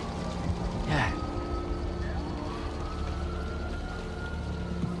 Yeah.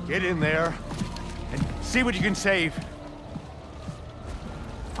 Get in there and see what you can save.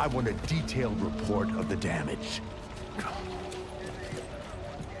 I want a detailed report of the damage.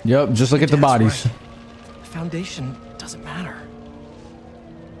 Yep, just look at the bodies. Right. The Foundation doesn't matter.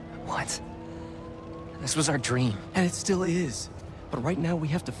 What? This was our dream. And it still is. But right now we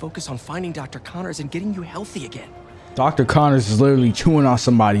have to focus on finding Dr. Connors and getting you healthy again. Dr. Connors is literally chewing on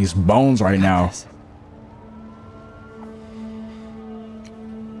somebody's bones right now.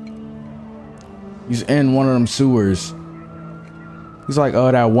 He's in one of them sewers. He's like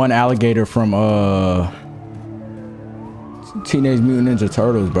that one alligator from Teenage Mutant Ninja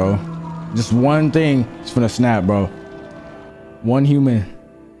Turtles, bro. Just one thing is finna snap, bro. One human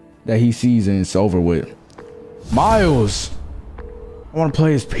that he sees and it's over with. Miles, I want to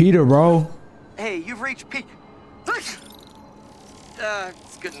play as Peter, bro. Hey, you've reached Pete. It's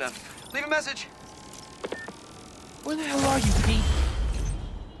good enough. Leave a message. Where the hell are you, Pete?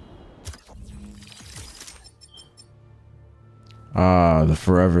 The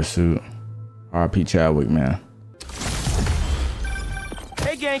forever suit. R.P. Chadwick, man.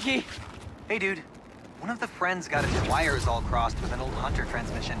 Hey, Genki. Hey, dude. One of the friends got his wires all crossed with an old Hunter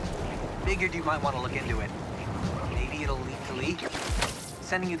transmission. Figured you might want to look into it. Maybe it'll lead to Lee.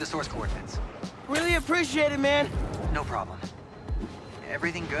 Sending you the source coordinates. Really appreciate it, man. No problem.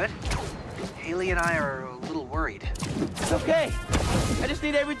 Everything good? Haley and I are a little worried. It's okay. I just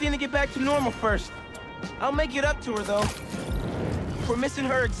need everything to get back to normal first. I'll make it up to her, though. We're missing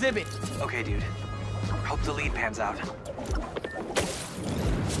her exhibit. Okay, dude. Hope the lead pans out.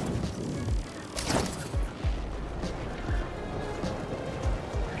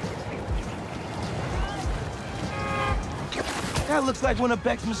 That looks like one of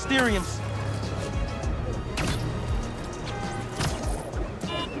Beck's Mysteriums.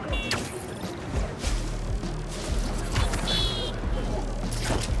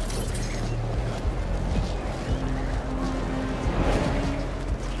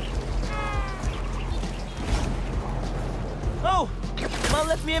 Oh! Mom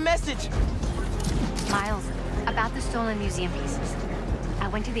left me a message. Miles, about the stolen museum pieces. I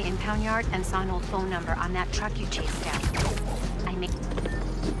went to the impound yard and saw an old phone number on that truck you chased down. I made...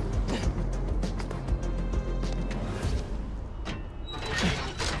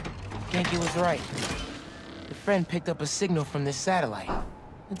 Genki was right. The friend picked up a signal from this satellite.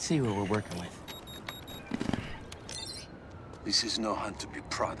 Let's see what we're working with. This is no hunt to be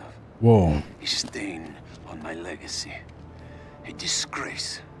proud of. Whoa. A stain on my legacy. A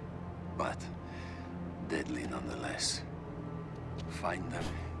disgrace. But deadly nonetheless. Find them.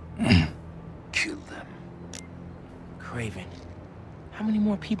 Kill them. Kraven. How many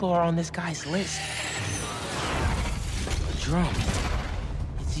more people are on this guy's list? A drone.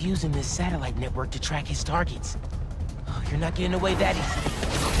 It's using this satellite network to track his targets. Oh, you're not getting away that easy.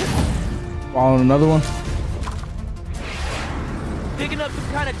 Following another one. Picking up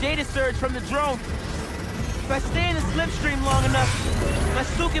some kind of data surge from the drone. If I stay in the slipstream long enough, my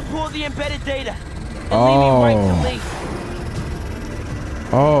suit can pull the embedded data. And lead me right to Lee.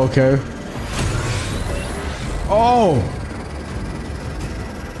 Oh, okay. Oh!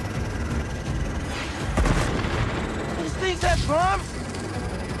 These things have bombs?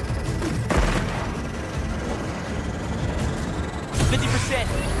 50%.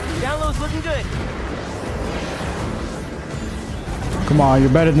 Download's looking good. Come on,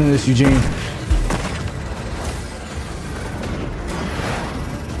 you're better than this, Eugene.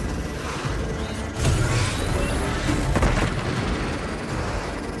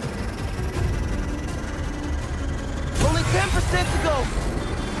 Only 10% to go.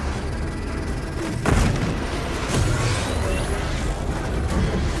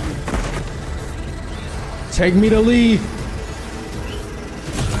 Take me to Lee.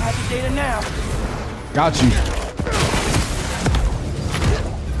 I have the data now. Got you.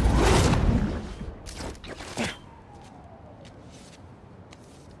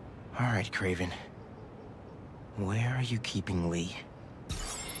 All right, Kraven. Where are you keeping Lee?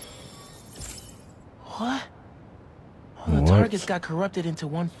 What? All the targets got corrupted into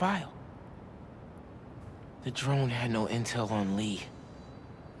one file. The drone had no intel on Lee.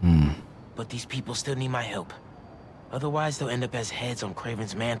 But these people still need my help. Otherwise, they'll end up as heads on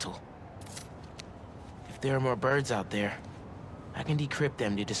Kraven's mantle. If there are more birds out there, I can decrypt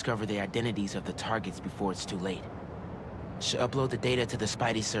them to discover the identities of the targets before it's too late. Should upload the data to the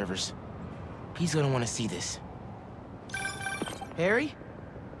Spidey servers. He's gonna want to see this. Harry?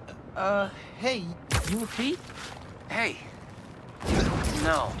 Hey, you with Pete? Hey.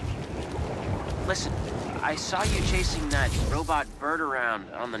 No. Listen, I saw you chasing that robot bird around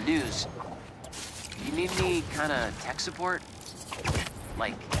on the news. You need any kind of tech support?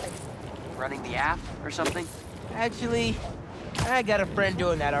 Like, running the app or something? Actually, I got a friend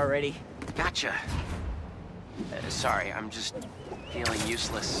doing that already. Gotcha. Sorry, I'm just feeling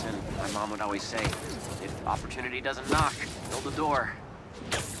useless, and my mom would always say, if opportunity doesn't knock, build a door.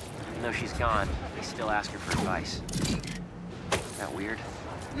 Even though she's gone, I still ask her for advice. Is that weird?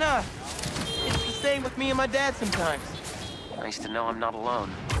 Nah, it's the same with me and my dad sometimes. Nice to know I'm not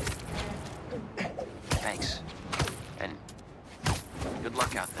alone. Thanks. And good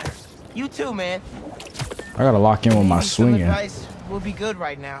luck out there. You too, man. I gotta lock in with my Some swinging. advice will be good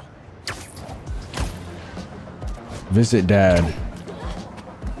right now. Visit dad.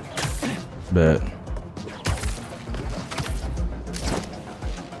 Bet.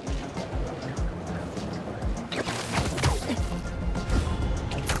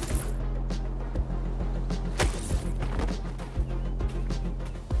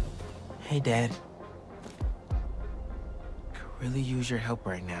 Hey, Dad. Could really use your help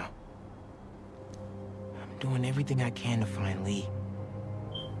right now. I'm doing everything I can to find Lee.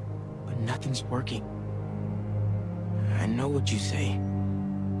 But nothing's working. I know what you say.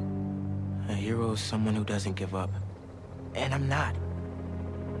 A hero is someone who doesn't give up. And I'm not.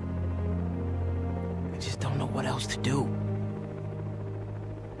 I just don't know what else to do.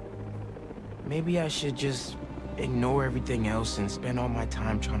 Maybe I should just ignore everything else and spend all my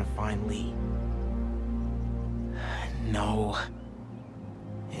time trying to find Lee. No.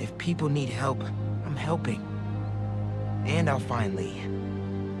 If people need help, I'm helping. And I'll find Lee.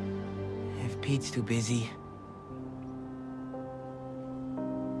 If Pete's too busy,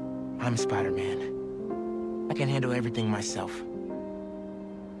 I'm Spider-Man. I can handle everything myself.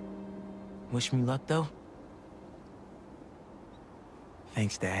 Wish me luck, though?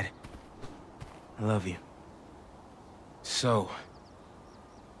 Thanks, Dad. I love you. So,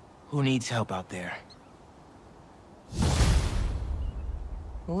 who needs help out there?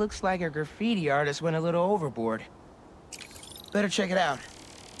 Looks like our graffiti artist went a little overboard. Better check it out.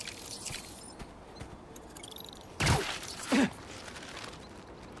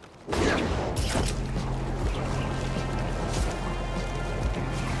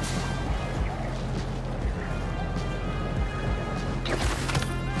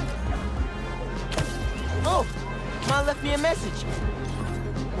 Oh! Ma left me a message.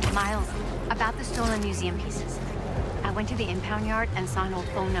 Miles, about the stolen museum pieces. I went to the impound yard and saw an old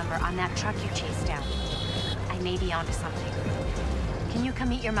phone number on that truck you chased down. I may be onto something. Can you come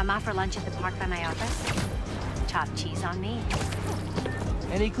meet your mama for lunch at the park by my office? Chopped cheese on me.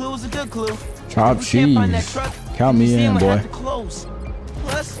 Any clue is a good clue. Chopped cheese. Count me in, boy. Close.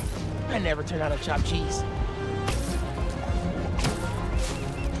 Plus, I never turn out a chopped cheese.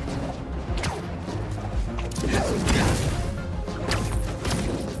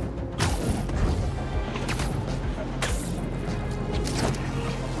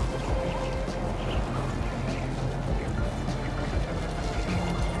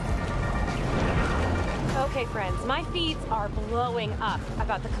 Okay, friends, my feeds are blowing up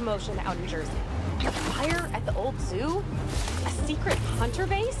about the commotion out in Jersey. A fire at the old zoo? A secret hunter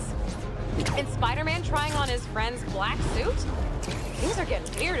base? And Spider-Man trying on his friend's black suit? Things are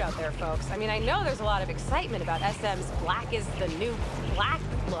getting weird out there, folks. I mean, I know there's a lot of excitement about SM's black is the new black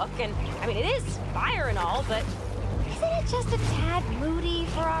look, and I mean, it is fire and all, but isn't it just a tad moody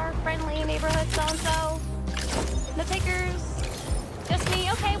for our friendly neighborhood so-and-so? No takers? Just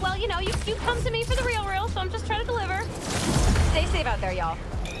me? Okay, well, you know, you come to me for the real, so I'm just trying to deliver. Stay safe out there, y'all.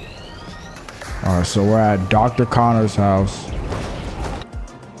 Alright, so we're at Dr. Connor's house.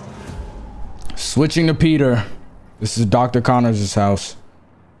 Switching to Peter. This is Dr. Connor's house.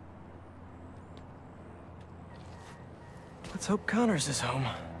 Let's hope Connors is home.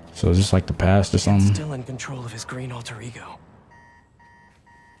 So is this like the past or something? Still in control of his green alter ego.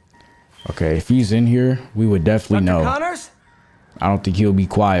 Okay, if he's in here, we would definitely know. Connors? I don't think he'll be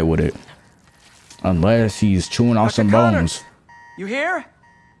quiet with it. Unless he's chewing off some bones. You here?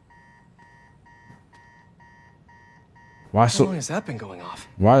 Why How long has that been going off?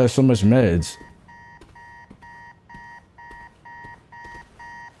 Why are there so much meds?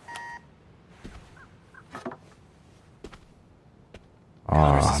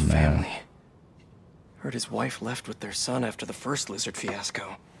 Connors' family. Heard his wife left with their son after the first lizard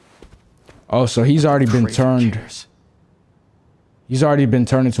fiasco. Oh, so he's already been turned. He's already been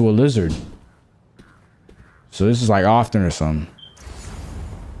turned into a lizard. So this is like often or something.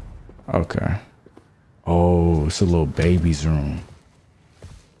 Okay. Oh, it's a little baby's room.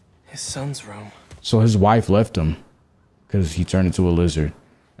 His son's room. So his wife left him because he turned into a lizard.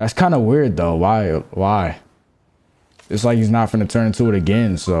 That's kind of weird though. Why? It's like he's not gonna turn into it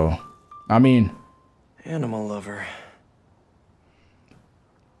again. So, I mean, Animal lover.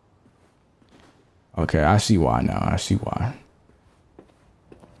 Okay, I see why now. I see why.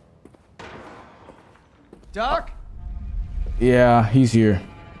 Doc? Yeah, he's here.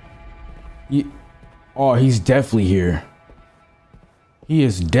 Oh, he's definitely here. He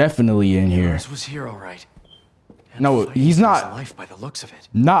is definitely in here. Connors was here, all right. No, he's not. Life by the looks of it.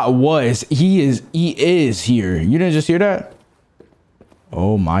 Not was. He is here. You didn't just hear that?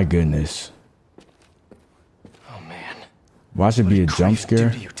 Oh my goodness. Oh man. Why should it be a jump scare?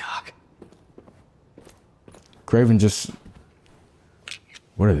 Do to you, Doc? Kraven just...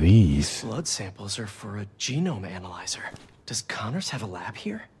 What are these? Blood samples are for a genome analyzer. Does Connors have a lab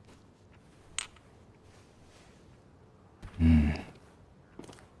here?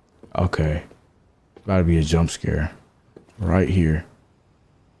 Okay. Gotta be a jump scare. Right here.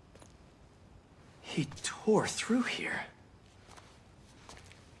 He tore through here.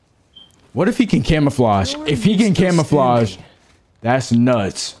 What if he can camouflage? If he can camouflage, that's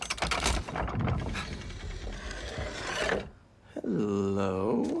nuts.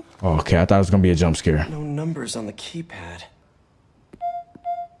 Hello? Oh, okay, I thought it was gonna be a jump scare. No numbers on the keypad.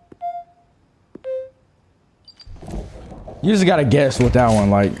 You just gotta guess with that one,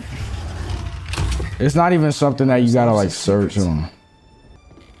 like... It's not even something that you gotta, like, search on.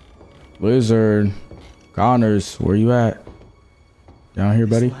 Lizard. Connors, where you at? Down here,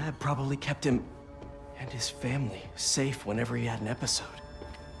 buddy? His lab probably kept him and his family safe whenever he had an episode.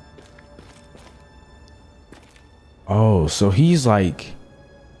 Oh, so he's like...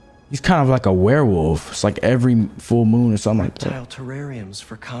 He's kind of like a werewolf. It's like every full moon or something like that. Reptile terrariums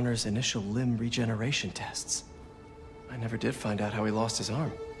for Connor's initial limb regeneration tests. I never did find out how he lost his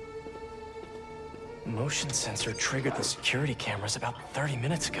arm. Motion sensor triggered the security cameras about 30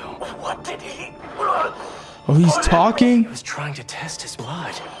 minutes ago. What did he... Oh, he's talking? He was trying to test his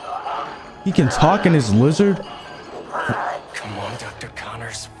blood. He can talk in his lizard? Come on, Dr.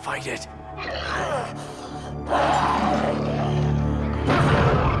 Connors, fight it.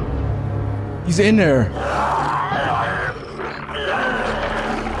 He's in there.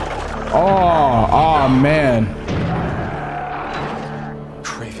 Oh man.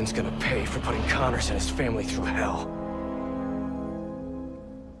 Kraven's gonna pay for putting Connors and his family through hell.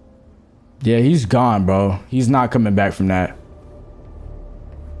 Yeah, he's gone, bro. He's not coming back from that.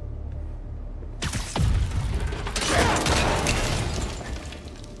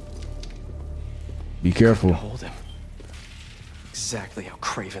 Be careful. Hold him. Exactly how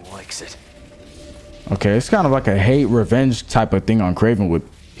Kraven likes it. Okay, it's kind of like a hate revenge type of thing on Kraven with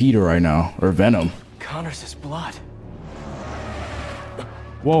Peter right now, or Venom. Connors' blood.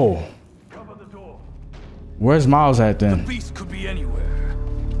 Whoa. Where's Miles at then? The beast could be anywhere.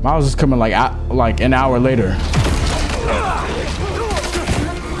 Miles is coming like an hour later.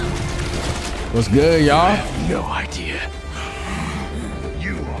 What's good, y'all? No idea.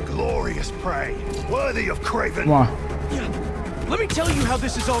 You are glorious prey, worthy of Kraven. Come on. Let me tell you how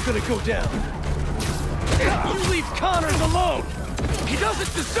this is all gonna go down. You leave Connors alone. He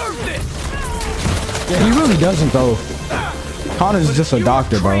doesn't deserve this. Yeah, he really doesn't though. Connors is just a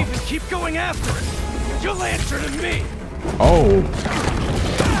doctor, bro. Keep going after it. You'll answer to me. Oh.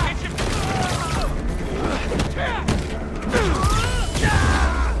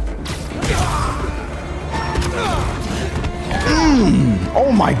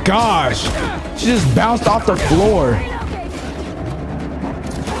 Oh my gosh. She just bounced off the floor.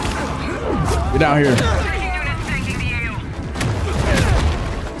 Get down here.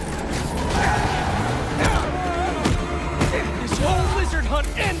 This whole lizard hunt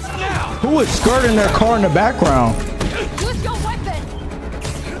ends now. Who is skirting their car in the background? Use your weapon.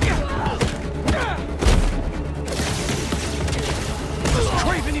 Does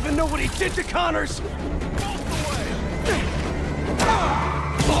Kraven even know what he did to Connors?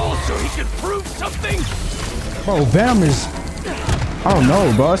 Oh, so he could prove something? Bro, Venom is... I don't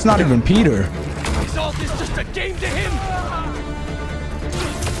know, bro. It's not even Peter. Is all this just a game to him?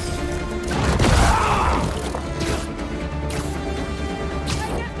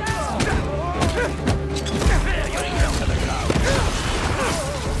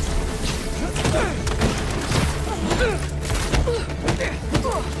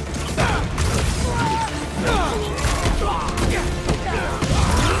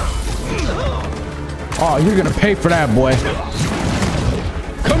 Oh, you're gonna pay for that, boy.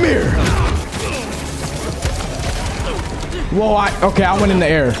 Come here. Whoa, okay, I went in the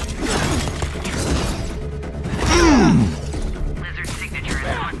air. Lizard signature is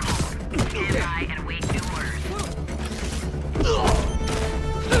on call. Stand by and await new orders.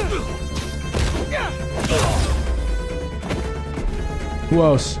 Who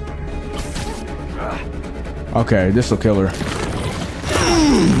else? Okay, this'll kill her.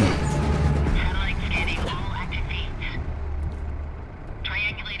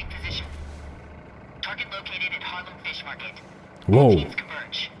 Triangulating position. Target located. Whoa.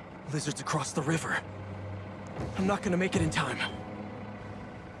 Lizards across the river. I'm not gonna make it in time.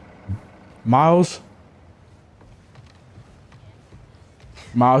 Miles?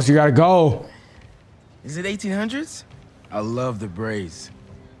 Miles, you gotta go. Is it 1800s? I love the braids.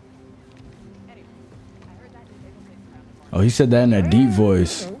 Oh, he said that in a deep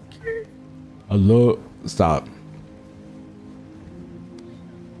voice. I love. Stop.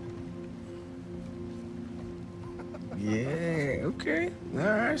 Yeah, okay. All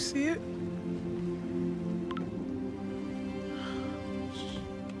right, I see it.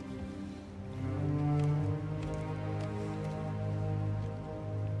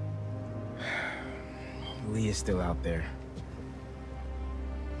 Lee is still out there.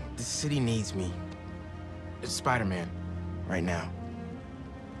 The city needs me. It's Spider-Man right now.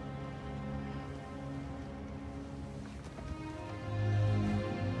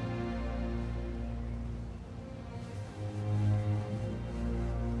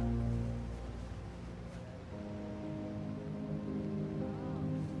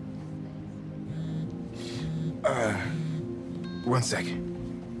 One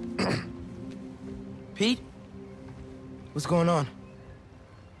second. Pete? What's going on?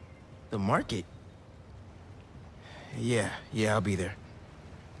 The market? Yeah, I'll be there.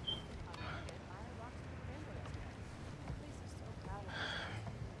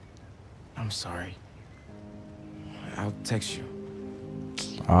 I'm sorry. I'll text you.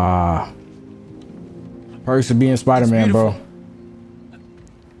 Perks of being Spider-Man, bro.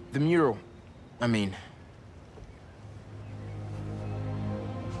 The mural. I mean.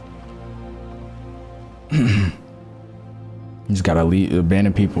 You just gotta leave,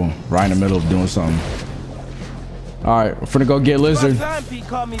 abandon people right in the middle of doing something. All right, we're finna go get Lizard. Time Pete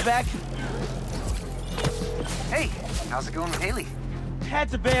called me back. Hey, how's it going with Haley? Had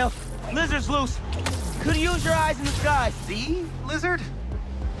to bail. Lizard's loose. Could use your eyes in the sky. The Lizard?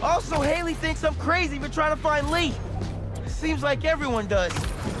 Also, Haley thinks I'm crazy for trying to find Lee. Seems like everyone does.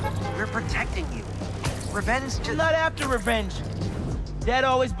 We're protecting you. Revenge just... Not after revenge. Dad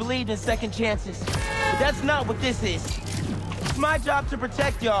always believed in second chances. But that's not what this is. It's my job to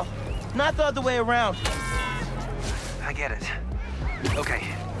protect y'all, not the other way around. I get it. Okay,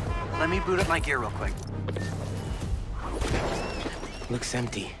 let me boot up my gear real quick. Looks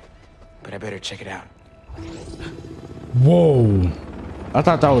empty, but I better check it out. Whoa. I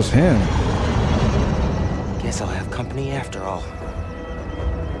thought that was him. Guess I'll have company after all.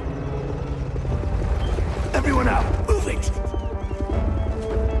 Everyone out! Move it!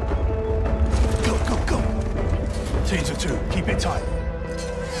 Go! Teams of two, keep it tight.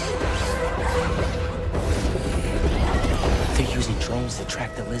 They're using drones to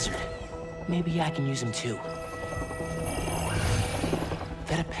track the lizard. Maybe I can use them too.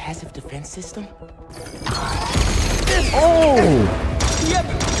 That a passive defense system? Oh! Yep,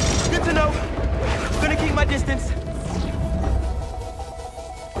 good to know. Gonna keep my distance.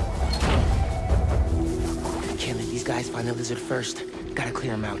 Can't let these guys find the lizard first. Gotta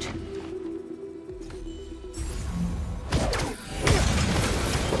clear them out.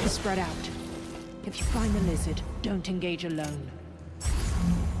 Spread out. If you find the lizard, don't engage alone.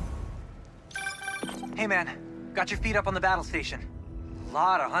 Hey man, got your feet up on the battle station. A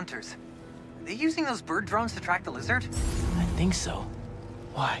lot of hunters. Are they using those bird drones to track the lizard? I think so.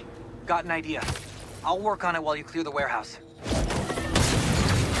 Why? Got an idea. I'll work on it while you clear the warehouse.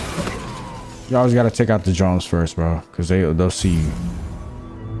 You always gotta take out the drones first, bro, because they'll see you.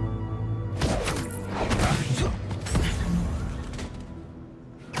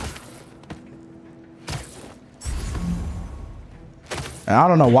 And I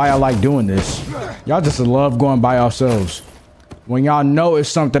don't know why I like doing this. Y'all just love going by yourselves when y'all know it's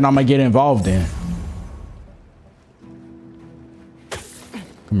something I'm gonna get involved in.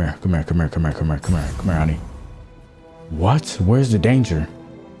 Come here, honey. What? Where's the danger?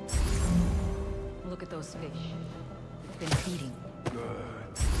 Look at those fish. They've been feeding.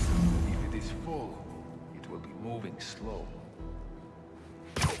 Good. If it is full, it will be moving slow.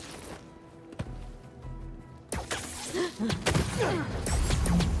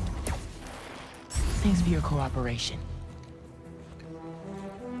 Thanks for your cooperation.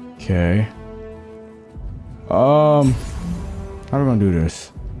 Okay. How are we gonna do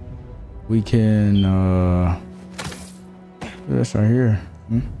this? We can do this right here.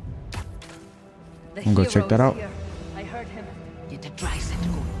 I'm gonna go check that out. I heard him. Get a dry set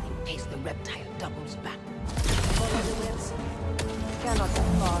going in case the reptile doubles back. Follow the winds. Cannot go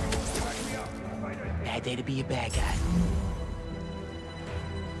far. Bad day to be a bad guy.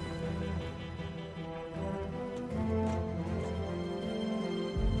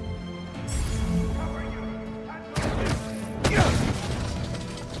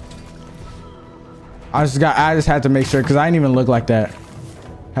 I just had to make sure because I didn't even look like that.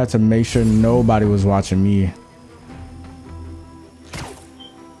 Had to make sure nobody was watching me.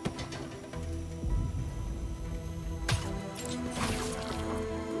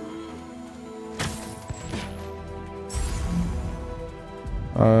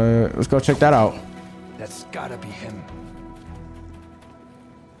 Let's go check that out. That's gotta be him.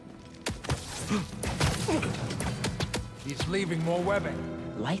 He's leaving more webbing.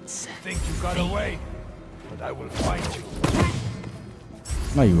 Lights. Think you got away, but I will find you.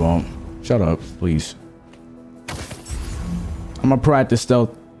 No, you won't. Shut up, please. I'm a pro at this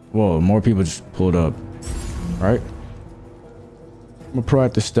stealth. Whoa, more people just pulled up. Right? I'm a pro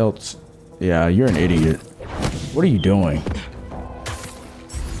at the stealth. Yeah, you're an idiot. What are you doing?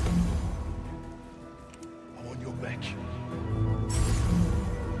 I'm on your back.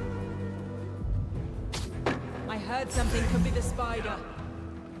 I heard something could be the spider.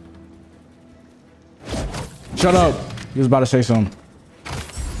 Shut up. He was about to say something.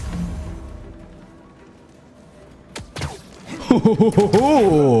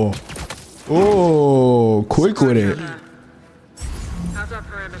 Oh, quick with it.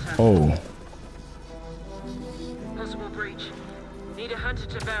 Oh. Possible breach. Need a hunter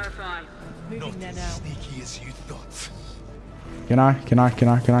to verify. Moving there now. Sneaky as you thought. Can I?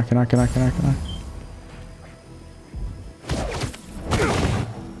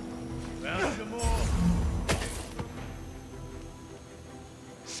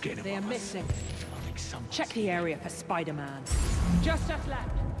 They are missing. Check the area for Spider-Man. Just us left.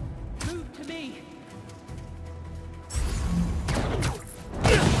 Move to me.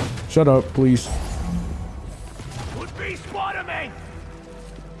 Shut up, please. Would be Spider-Man.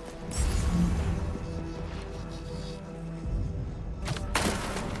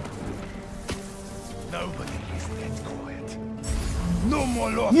 Nobody is that quiet. No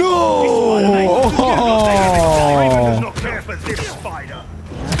more loss. No! Raven does not care for this spider.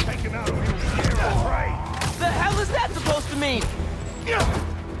 Take him out of your share of prey. The hell is that supposed to mean?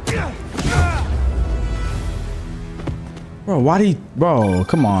 Bro, why do you... Bro,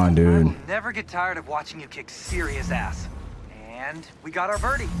 come on, dude. Never get tired of watching you kick serious ass. And we got our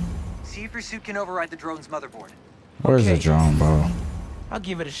birdie. See if your suit can override the drone's motherboard. Where's the drone, bro? I'll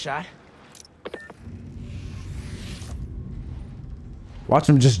give it a shot. Watch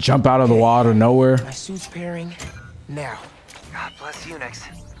him just jump out of the wall out of nowhere. My suit's pairing now. God bless Unix.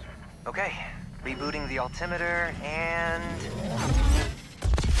 Okay, rebooting the altimeter and...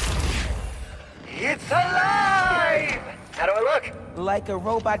 It's alive! How do I look? Like a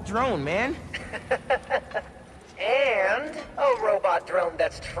robot drone, man. And a robot drone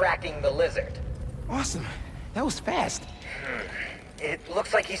that's tracking the lizard. Awesome. That was fast. It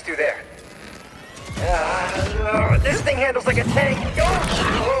looks like he's through there. This thing handles like a tank.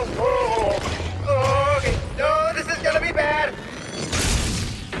 Okay. No, this is gonna be bad.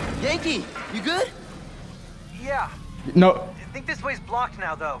 Yankee, you good? Yeah. No. I think this way's blocked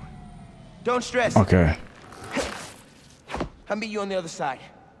now, though. Don't stress. Okay. I'll meet you on the other side.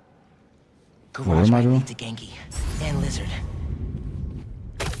 What Garage am I might doing? lead to Genki and Lizard.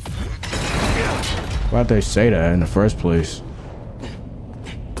 Why'd they say that in the first place?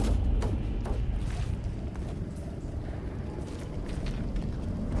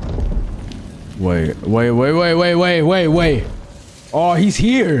 Wait. Oh, he's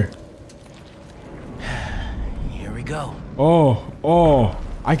here. Here we go. Oh,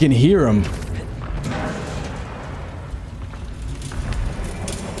 I can hear him.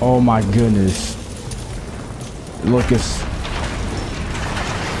 Oh my goodness. Lucas.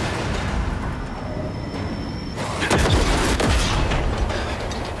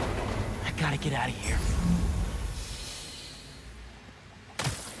 I gotta get out of here.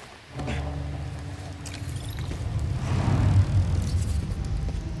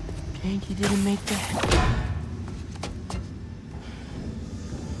 Genki didn't make that.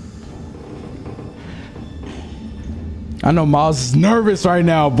 I know Miles is nervous right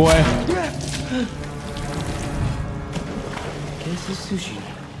now, boy. Guess it's sushi.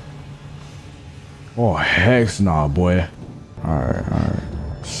 Oh, heck nah, boy. All right.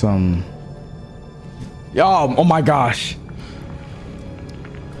 Oh my gosh.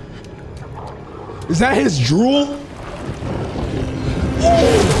 Is that his drool?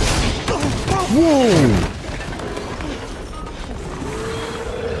 Whoa.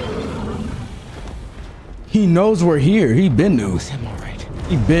 He knows we're here. He been new.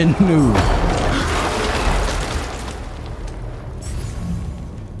 He been new.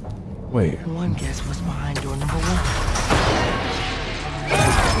 Wait. One guess what's behind door number 1.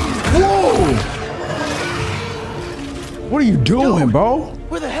 Whoa! What are you doing, bro?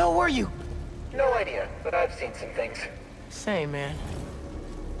 Where the hell were you? No idea. but I've seen some things. Same, man.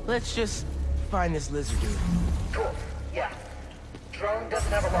 Let's just find this lizard dude. Cool. Yeah. Drone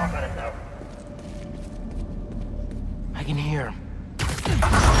doesn't have a lock on him, though. I can hear him.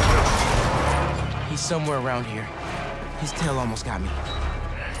 He's somewhere around here. His tail almost got me.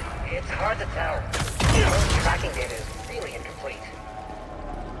 It's hard to tell. Drone tracking data is really incomplete.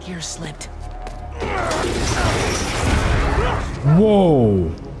 Gear slipped.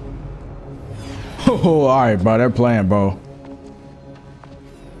 Whoa. Oh, all right, bro. They're playing, bro.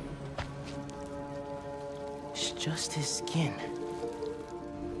 It's just his skin.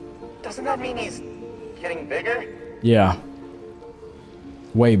 Doesn't that mean he's getting bigger? Yeah.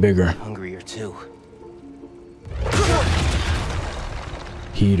 Way bigger. Hungrier, too.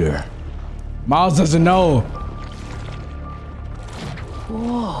 Heater. Miles doesn't know.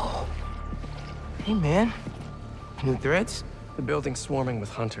 Whoa. Hey, man. New threads? The building's swarming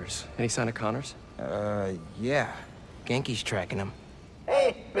with hunters. Any sign of Connors? Yeah. Genki's tracking him.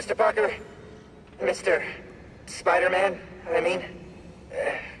 Hey, Mr. Parker. Mr. Spider-Man, I mean.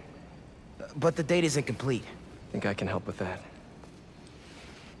 But the data's incomplete. Think I can help with that.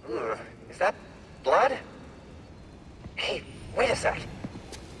 Is that blood? Hey, wait a sec.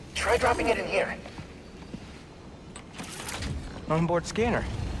 Try dropping it in here. Onboard scanner.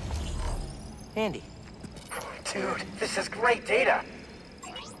 Handy. Dude, this is great data.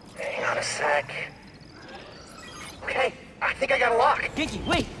 Hang on a sec. Okay, I think I got a lock. Genki,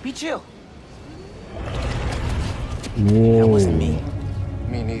 wait, be chill. Whoa. That wasn't me.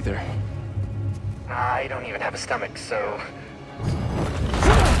 Me neither. I don't even have a stomach, so...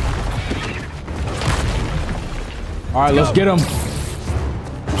 All right, let's get him.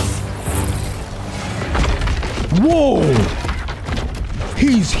 Whoa.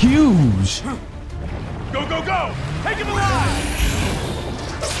 He's huge. Go, go, go! Take him alive!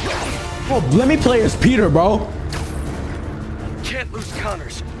 Bro, let me play as Peter, bro. Can't lose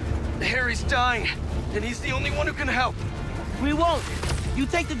Connors. Harry's dying, and he's the only one who can help. We won't. You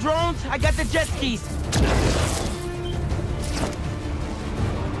take the drones, I got the jet skis.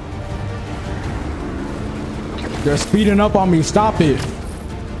 They're speeding up on me. Stop it.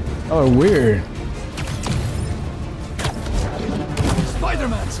 Oh, weird.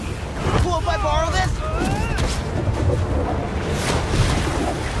 Spider-Man's here. Cool if I borrow this?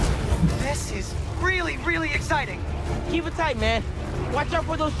 This is really, really exciting. Keep it tight, man. Watch out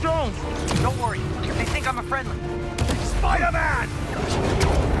for those drones. Don't worry. They think I'm a friendly. Spider-Man!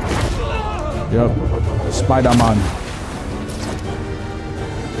 Yep. Spider-Man.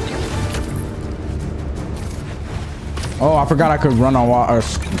 Oh, I forgot I could run on water,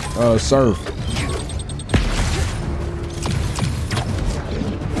 surf.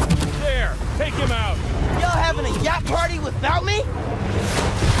 There, take him out. Y'all having a yacht party without me?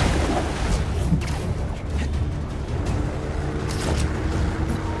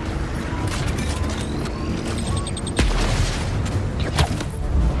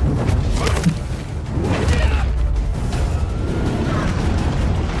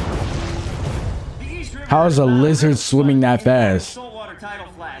 How is a lizard swimming that fast? Saltwater tidal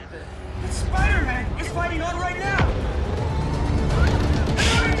flat. But Spider-Man is fighting on right now.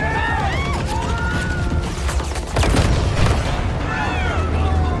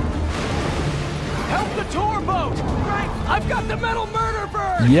 Help the tour boat! Right, I've got the metal murder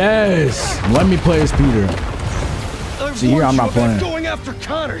bird. Yes. Let me play as Peter. See here, I'm not playing. Going after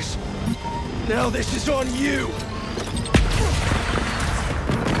Connors. Now this is on you.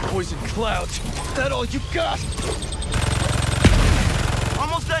 Poison clouds. That all you got?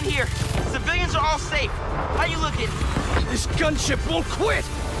 Almost done here. Civilians are all safe. How you looking? This gunship won't quit.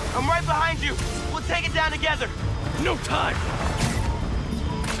 I'm right behind you. We'll take it down together. No time.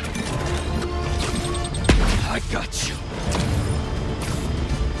 I got you.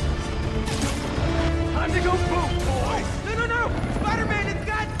 Time to go boom, boys. No, no, no! Spider-Man has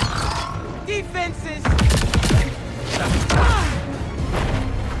got defenses.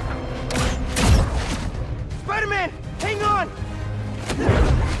 Spider-Man, hang on!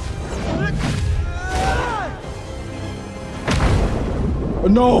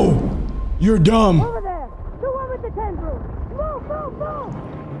 No! You're dumb. Over there! The one with the tendrils! Move, move,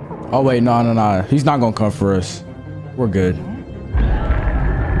 move! Oh wait, no. He's not gonna come for us. We're good.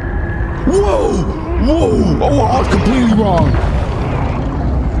 Whoa! Whoa! Oh, I was completely wrong.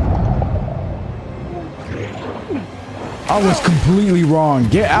 I was completely wrong.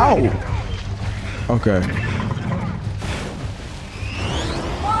 Get out. Okay.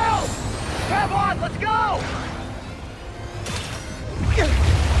 Miles! Come on, let's go!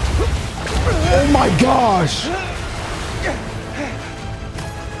 Oh my gosh!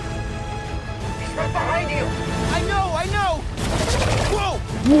 He's right behind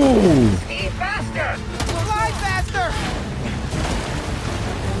Whoa. Faster! Fly faster!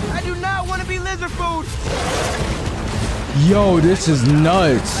 I do not want to be lizard food! Yo, this is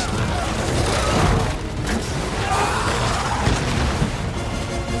nuts.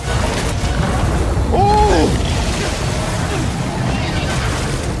 Oh!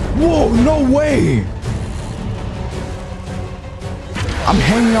 Whoa, no way! I'm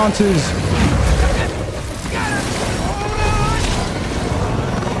hanging on to his...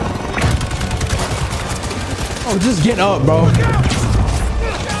 Oh, just get up, bro.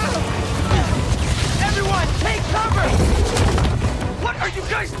 Everyone, take cover! What are you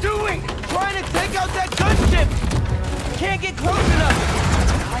guys doing? Trying to take out that gunship! Can't get close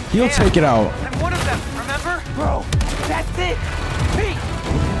enough! He'll take it out. I'm one of them, remember? Bro, that's it! Pete!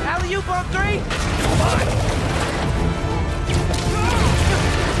 Alley-oop on 3? Come on!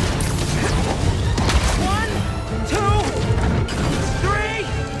 1, 2, 3!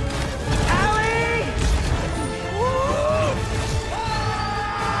 Alley!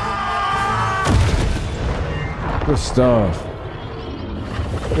 Good stuff.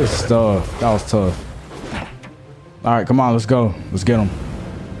 Good stuff. That was tough. All right, come on, let's go. Let's get him.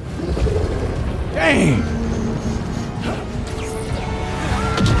 Dang!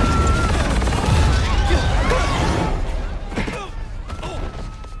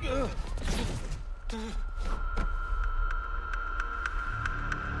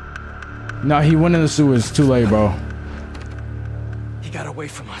 No, he went in the sewers. Too late, bro. He got away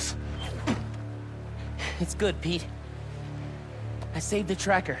from us. It's good, Pete. I saved the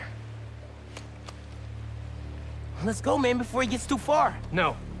tracker. Let's go, man, before he gets too far.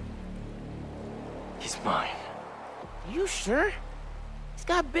 No. He's mine. You sure? He's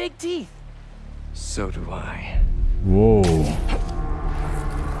got big teeth. So do I. Whoa.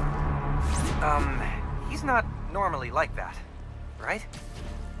 He's not normally like that, right?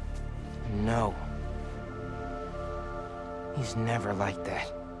 No. He's never like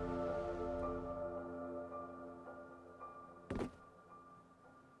that.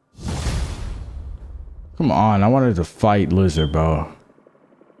 Come on, I wanted to fight Lizard, bro.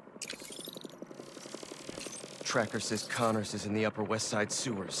 Tracker says Connors is in the Upper West Side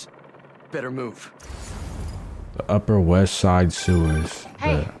sewers. Better move. The Upper West Side sewers.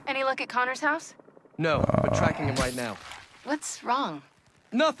 Hey, any look at Connor's house? No, we're tracking him right now. What's wrong?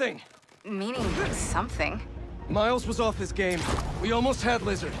 Nothing! Meaning something. Miles was off his game. We almost had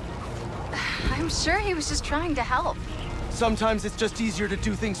Lizard. I'm sure he was just trying to help. Sometimes it's just easier to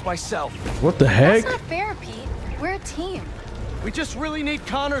do things myself. What the heck? That's not fair, Pete. We're a team. We just really need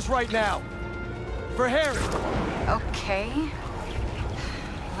Connors right now. For Harry. Okay.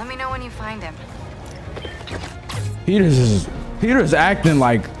 Let me know when you find him. Peter's acting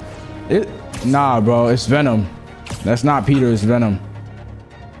like it. Nah, bro, it's Venom. That's not Peter, it's Venom.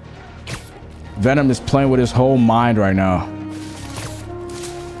 Venom is playing with his whole mind right now.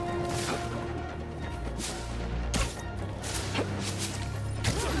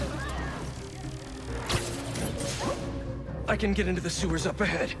 I can get into the sewers up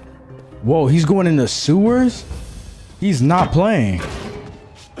ahead. Whoa, he's going in the sewers? He's not playing.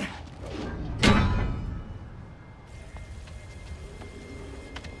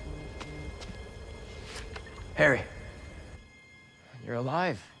 Harry. You're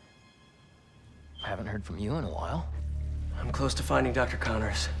alive. I haven't heard from you in a while. I'm close to finding Dr.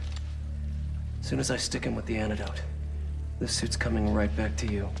 Connors. As soon as I stick him with the antidote, the suit's coming right back to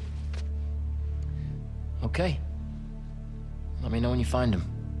you. Okay. Let me know when you find him.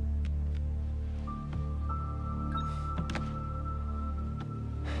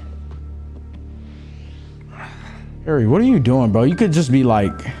 Harry, what are you doing, bro? You could just be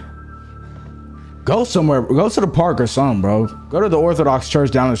like, go somewhere, go to the park or something, bro. Go to the Orthodox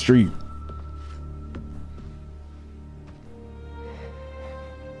church down the street.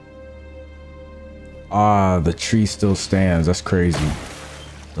 Ah, the tree still stands. That's crazy.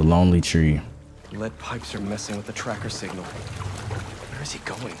 The lonely tree. Lead pipes are messing with the tracker signal. Where is he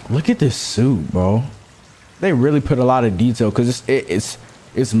going? Look at this suit, bro. They really put a lot of detail because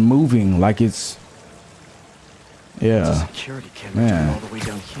it's moving like it's. Yeah. It's a security camera Man. all the way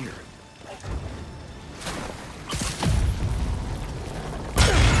down here.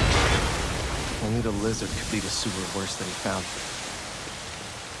 Only the lizard could leave a sewer worse than he found.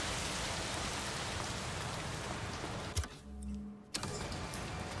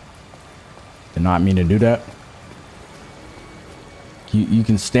 Did not mean to do that. You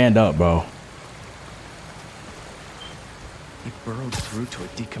can stand up, bro. He burrowed through to a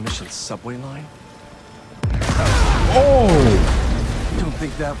decommissioned subway line? Oh! Don't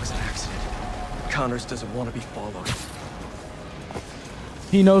think that was an accident. Connors doesn't want to be followed.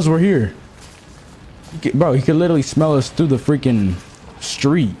 He knows we're here. Bro, he could literally smell us through the freaking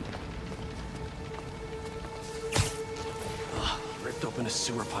street. He ripped open a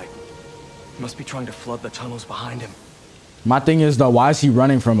sewer pipe. He must be trying to flood the tunnels behind him. My thing is though, why is he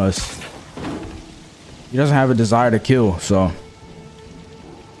running from us? He doesn't have a desire to kill, so.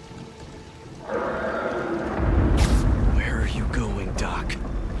 Where are you going, Doc?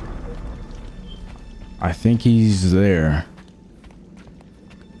 I think he's there.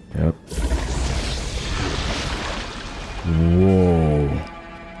 Yep. Whoa.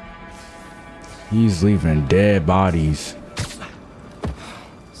 He's leaving dead bodies.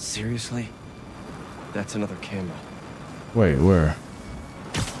 Seriously? That's another camera. Wait, where?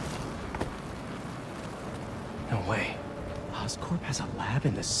 No way. Oscorp has a lab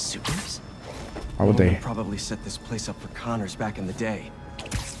in the sewers? How would they? Probably set this place up for Connors back in the day.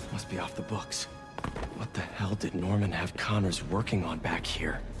 Must be off the books. What the hell did Norman have Connors working on back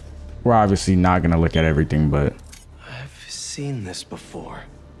here? We're obviously not gonna look at everything, but I've seen this before.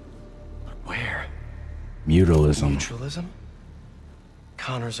 But where? Mutualism. Mutualism?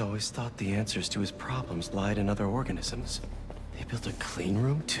 Connors always thought the answers to his problems lied in other organisms. They built a clean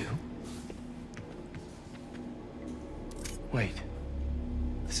room too? Wait.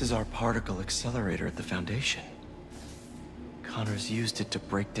 This is our particle accelerator at the Foundation. Connors used it to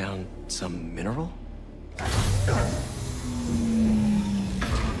break down some mineral?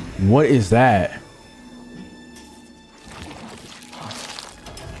 What is that?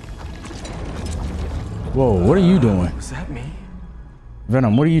 Whoa, what are you doing? Was that me?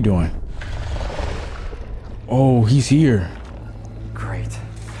 Venom, what are you doing? Oh, he's here. Great.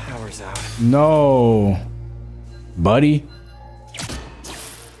 Power's out. No. Buddy?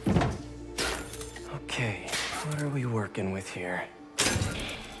 Okay, what are we working with here?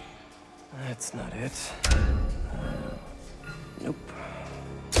 That's not it. Nope.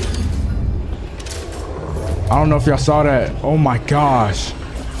 I don't know if y'all saw that. Oh my gosh.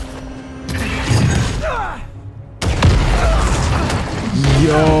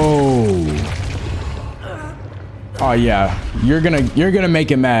 Yo. Oh yeah. You're gonna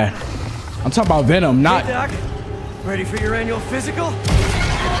make him mad. I'm talking about Venom, not. Hey, Doc. Ready for your annual physical?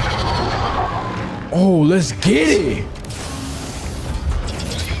 Oh, let's get it.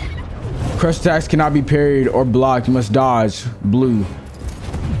 Crush attacks cannot be parried or blocked. You must dodge. Blue.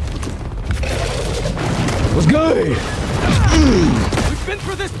 What's good? We've been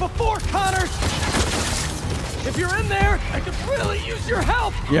through this before, Connors! If you're in there, I could really use your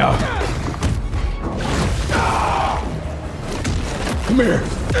help! Yeah. Come here.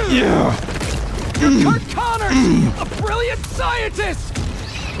 Yeah. You're Kurt Connors, a brilliant scientist!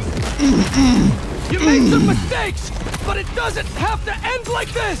 You made some mistakes, but it doesn't have to end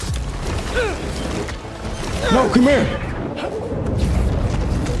like this! No, come here.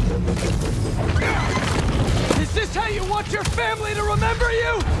 Is this how you want your family to remember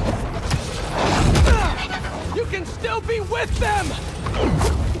you? You can still be with them!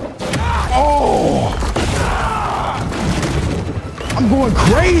 Oh! I'm going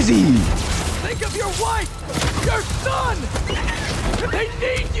crazy! Think of your wife! Your son! They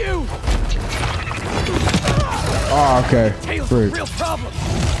need you! Oh, okay. Tails a real problem!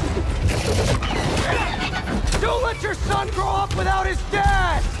 Don't let your son grow up without his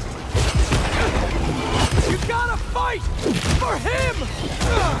dad! You gotta fight for him!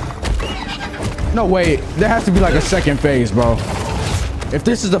 No, wait. There has to be like a second phase, bro. If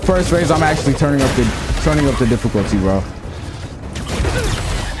this is the first phase, I'm actually turning up the difficulty, bro.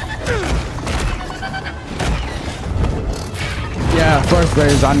 Yeah, first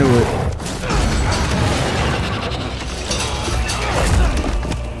phase, I knew it.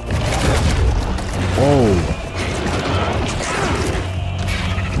 Oh.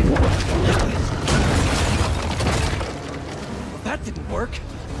 That didn't work.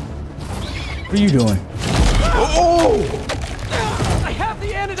 What are you doing? Oh! I have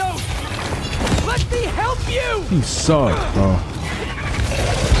the antidote! Let me help you! You suck, bro.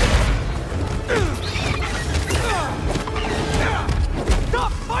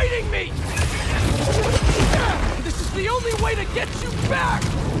 Stop fighting me! This is the only way to get you back!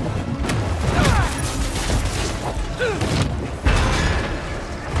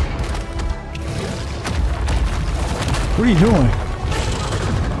 What are you doing?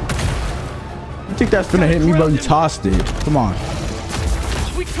 You think that's gonna hit me, bro? You tossed it. Come on.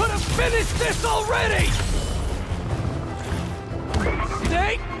 We could have finished this already!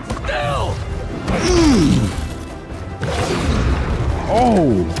 Stay still!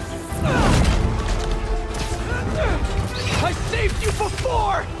 Oh! I saved you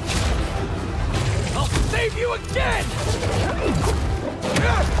before! I'll save you again!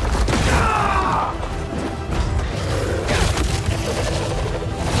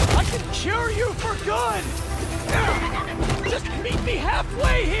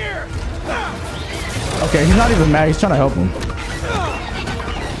 Okay, he's not even mad. He's trying to help him.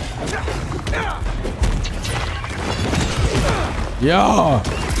 Yeah.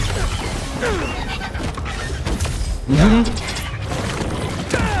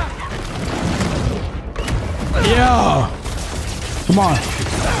 Yeah. Come on.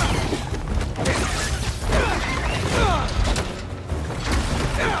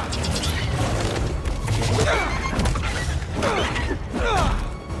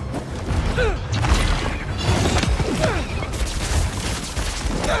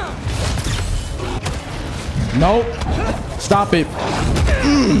 Nope. Stop it.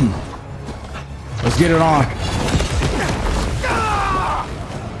 Let's get it on.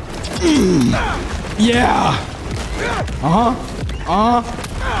 Yeah.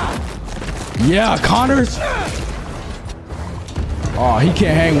 Yeah, Connors. Oh, he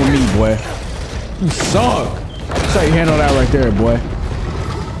can't hang with me, boy. You suck. That's how you handle that right there, boy.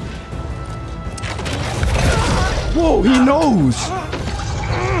 Whoa, he knows.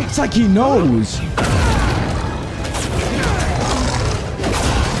 It's like he knows.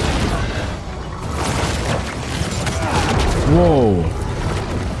 Whoa.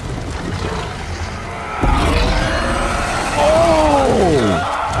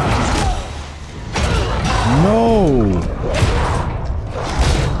 No.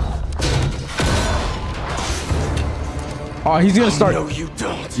 Oh, he's gonna start. No, you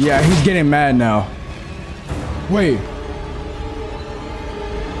don't. Yeah, he's getting mad now. Wait.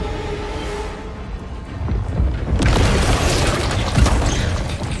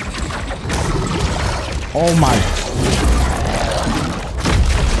 Oh my.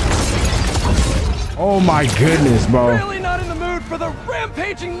 Oh my goodness, bro. Really not in the mood for the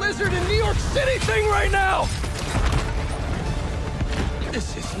rampaging lizard in New York City thing right now.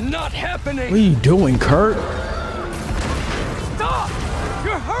 This is not happening. What are you doing, Kurt? Stop!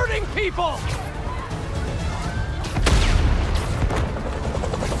 You're hurting people.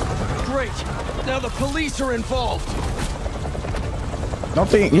 Great. Now the police are involved. Don't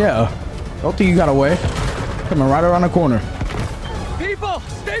think you got away. Coming right around the corner. People,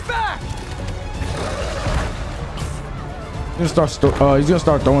 stay back. He's gonna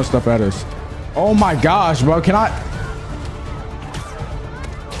start throwing stuff at us. Oh my gosh, bro. Can I?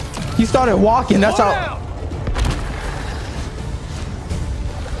 He started walking. That's how.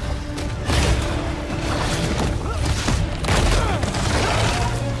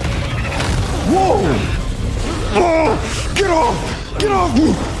 Whoa! Oh, get off! Get off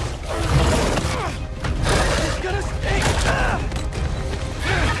me!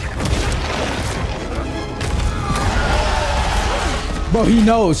 Bro, he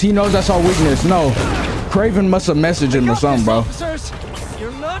knows. He knows that's our weakness. No. Kraven must have messaged him or something, bro. Officers,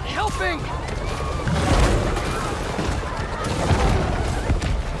 you're not helping.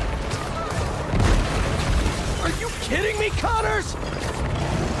 Are you kidding me, Connors?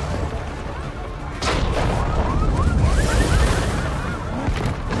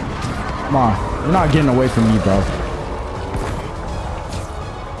 Come on. You're not getting away from me, bro.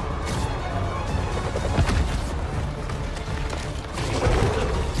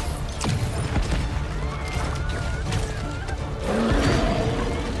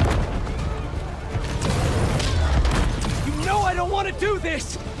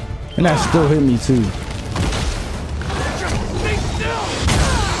 And that still hit me too.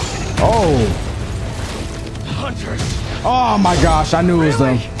 Oh. Hunters. Oh my gosh, I knew it was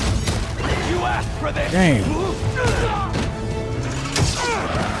them. You asked for this. Dang.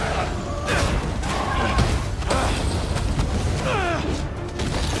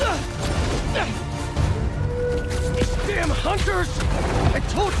 Damn hunters! I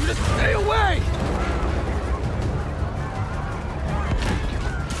told you to stay away!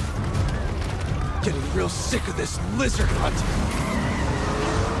 Getting real sick of this lizard hunt.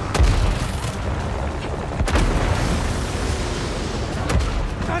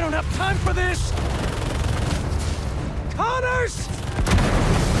 I don't have time for this! Connors!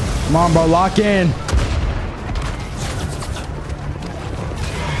 Come on, bro, lock in.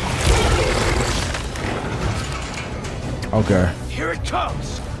 Okay. Here it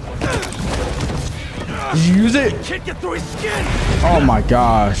comes! Did you use it? Can't get through his skin! Oh my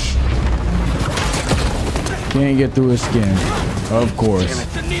gosh. Can't get through his skin. Of course. Damn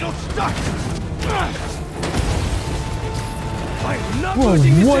it, the needle's stuck! I'm not Whoa,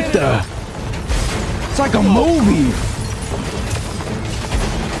 losing this what the? animal. It's like a movie.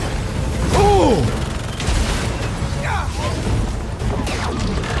 Oh!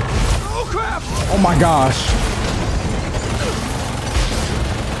 Oh crap! Oh my gosh.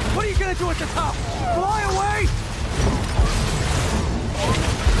 What are you gonna do at the top? Fly away?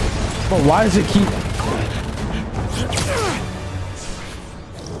 But why does it keep...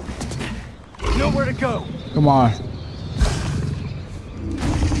 Nowhere to go. Come on.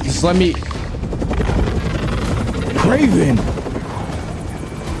 Just let me. Kraven.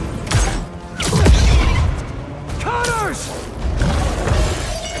 Connors!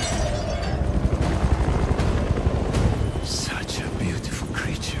 Such a beautiful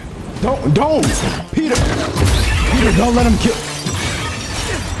creature. Don't! Peter! Peter, don't let him kill.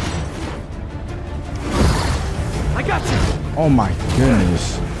 I got you! Oh my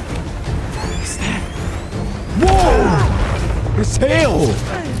goodness. Whoa! His tail!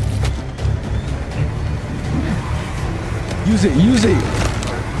 Use it, use it!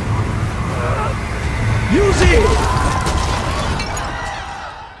 Use it!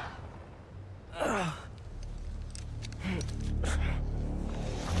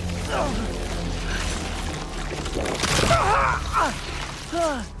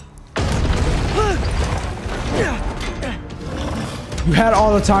 You had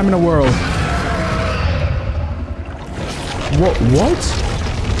all the time in the world. What?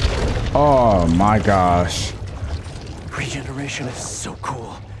 Oh my gosh. Regeneration is so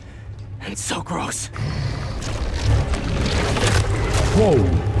cool. And so gross. Whoa.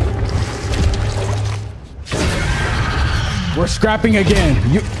 We're scrapping again.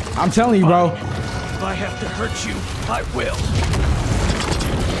 I'm telling you, bro. If I have to hurt you, I will.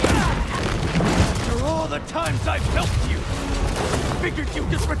 After all the times I've helped you, figured you'd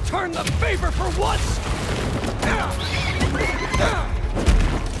just return the favor for once.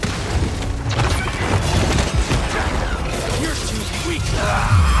 You're too weak.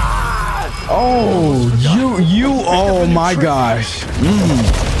 Oh my gosh.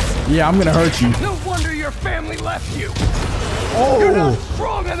 Yeah, I'm gonna hurt you. No wonder your family left you. Oh. You're not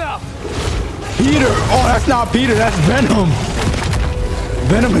strong enough. Peter. Oh, that's not Peter. That's Venom.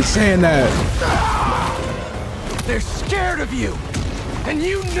 Venom is saying that. They're scared of you. And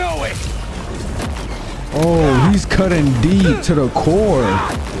you know it. Oh, he's cutting deep to the core.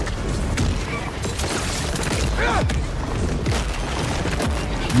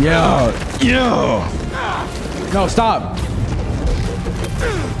 Yeah. Yeah. No, stop.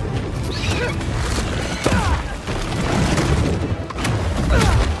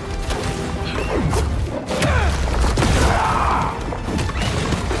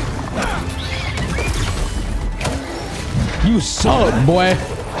 You suck, boy.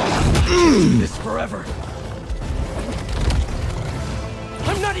 This forever.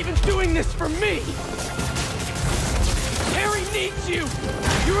 I'm not even doing this for me. Harry needs you.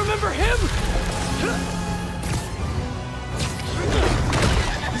 You remember him?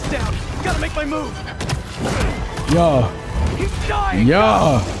 He's down. Gotta make my move. Yeah. He's dying.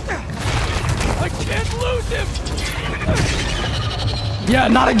 Yeah. I can't lose him. Yeah,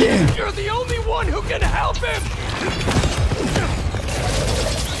 not again. You're the only one who can help him.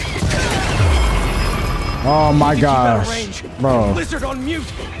 Oh my gosh, bro. Lizard on mute.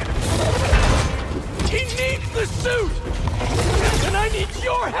 He needs the suit, and I need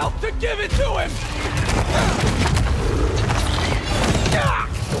your help to give it to him.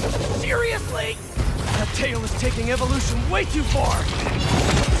 Seriously? That tail is taking evolution way too far.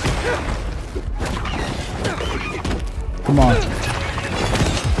 Come on.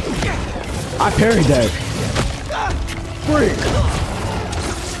 I parried that. Freak.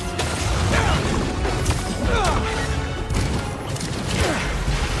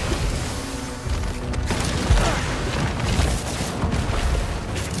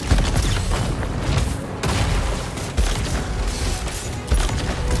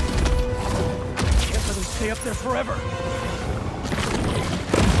 Can't let him stay up there forever.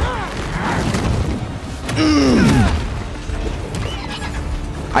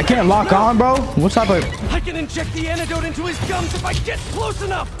 I can't lock on, bro. What type of? I can inject the antidote into his gums if I get close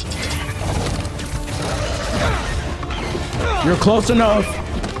enough. You're close enough.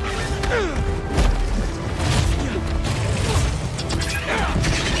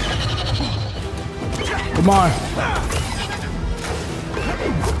 Come on.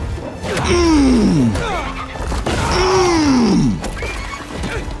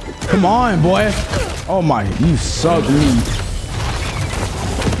 Come on, boy. Oh my, you suck me.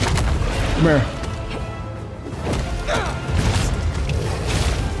 Come here.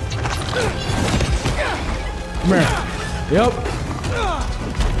 Come here. Yep.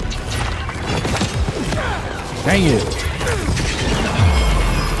 Dang it.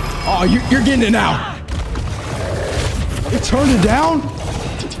 Oh, you're getting it now. It turned it down?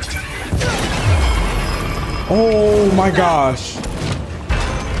 Oh my gosh.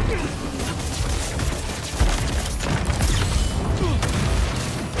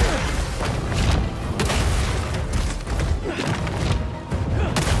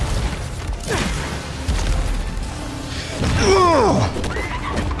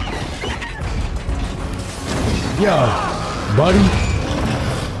 Yeah, buddy.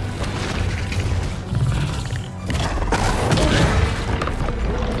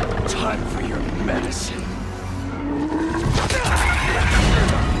 Time for your medicine.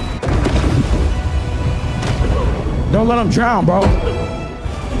 Don't let him drown, bro.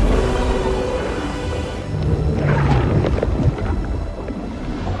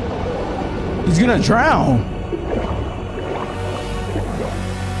 He's gonna drown.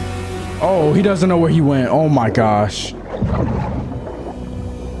 Oh, he doesn't know where he went. Oh my gosh.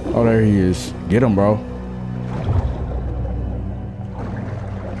 Oh, there he is. Get him, bro.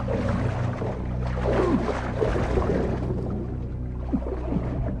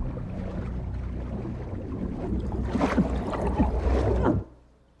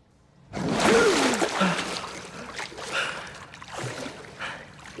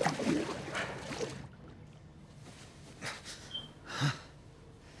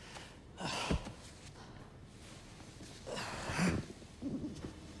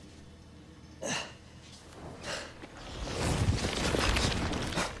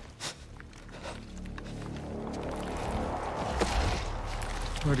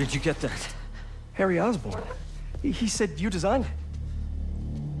 Where did you get that? Harry Osborn. He said you designed it.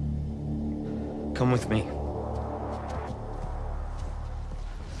 Come with me.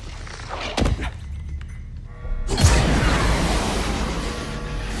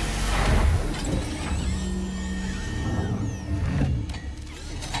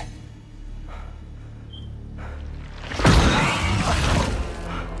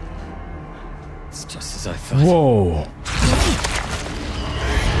 It's just as I thought. Whoa.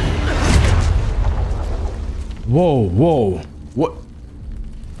 Whoa, whoa. What?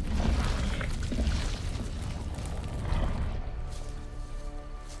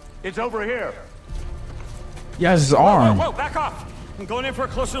 It's over here. He has his arm. Whoa, back off. I'm going in for a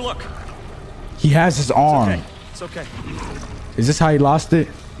closer look. He has his arm. It's okay. Is this how he lost it?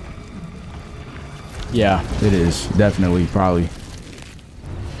 Yeah, it is. Definitely, probably.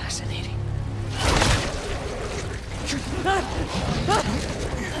 Fascinating. Shoot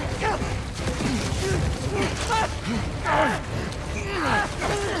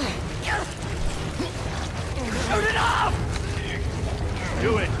it off!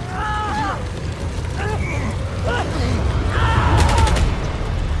 Do it.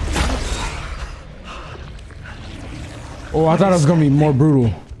 Oh, I thought it was gonna be more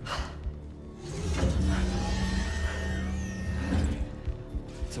brutal.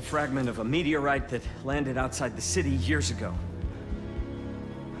 It's a fragment of a meteorite that landed outside the city years ago.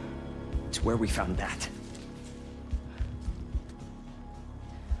 It's where we found that.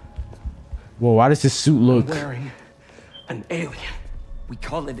 Whoa, why does this suit look... Wearing an alien. We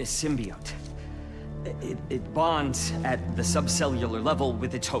call it a symbiote. It bonds at the subcellular level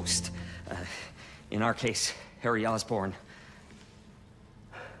with its host. In our case, Harry Osborn.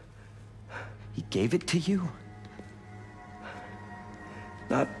 He gave it to you?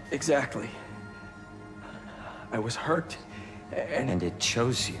 Not exactly. I was hurt, and it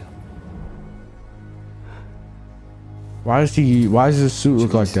chose you. Why does his suit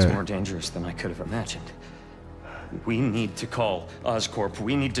look like that? It's more dangerous than I could have imagined. We need to call Oscorp.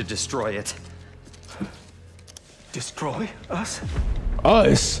 We need to destroy it. Destroy us?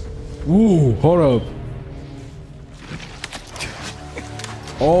 Us? Ooh, hold up.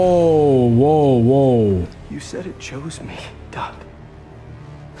 Oh, whoa, whoa. You said it chose me, Doc.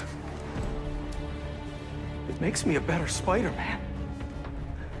 It makes me a better Spider-Man.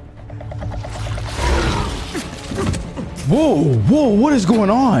 Whoa, whoa, what is going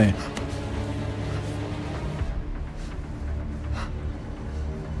on?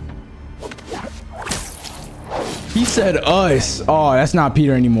 He said us. Oh, that's not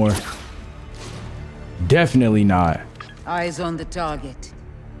Peter anymore. Definitely not. Eyes on the target.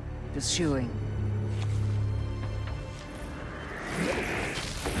 Pursuing.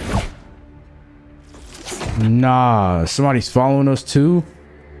 Nah, somebody's following us too.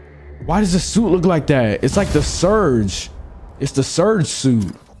 Why does the suit look like that? It's like the Surge. It's the Surge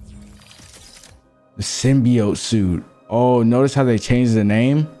suit. The symbiote suit. Oh, notice how they changed the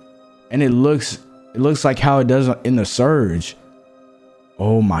name? And it looks like how it does in the Surge.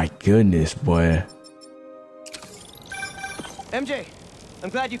 Oh my goodness, boy. MJ, I'm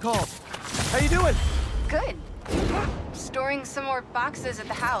glad you called. How you doing? Good. Storing some more boxes at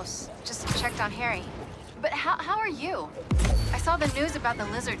the house. Just checked on Harry. But how are you? I saw the news about the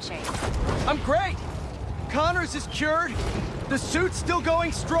lizard chase. I'm great. Connors is cured. The suit's still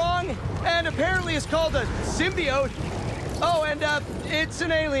going strong, and apparently it's called a symbiote. Oh, and it's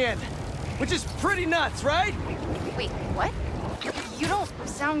an alien, which is pretty nuts, right? Wait, what? You don't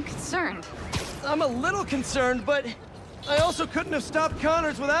sound concerned. I'm a little concerned, but I also couldn't have stopped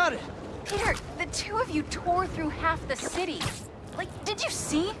Connors without it. Peter, the two of you tore through half the city. Like, did you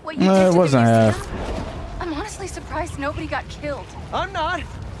see what you did to It wasn't the museum? half. I'm honestly surprised nobody got killed. I'm not.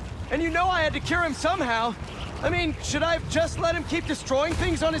 And you know I had to cure him somehow. I mean, should I have just let him keep destroying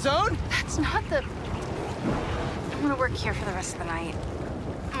things on his own? That's not the... I'm gonna work here for the rest of the night.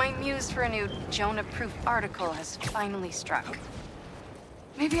 My muse for a new Jonah-proof article has finally struck.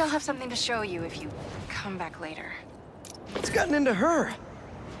 Maybe I'll have something to show you if you come back later. What's gotten into her?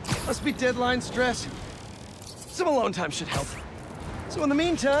 Must be deadline stress. Some alone time should help. So in the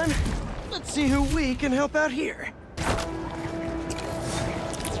meantime, let's see who we can help out here.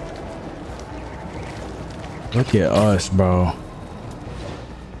 Look at us, bro.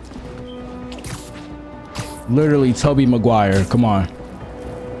 Literally Tobey Maguire. Come on.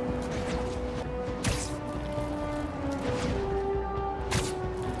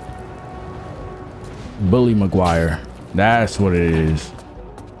 Bully Maguire. That's what it is.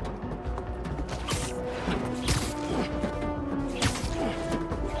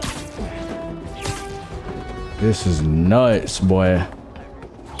 This is nuts, boy.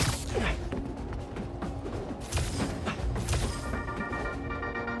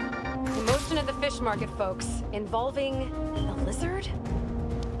 Commotion at the fish market, folks, involving the lizard?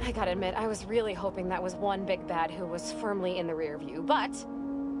 I gotta admit, I was really hoping that was one big bad who was firmly in the rear view, but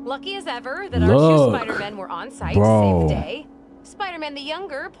lucky as ever that our two Spider-Men were on site to save the day. Spider-Man the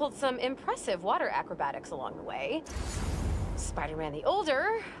younger pulled some impressive water acrobatics along the way. Spider-Man the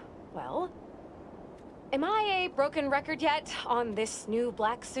older, well, am I a broken record yet on this new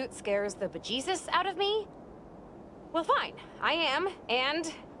black suit scares the bejesus out of me? Well, fine, I am,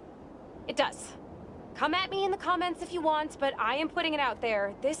 and it does. Come at me in the comments if you want, but I am putting it out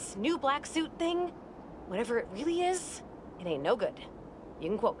there. This new black suit thing, whatever it really is, it ain't no good. You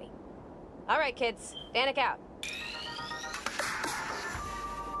can quote me. All right, kids, Danik out.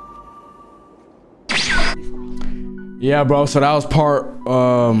 Yeah, bro. So that was part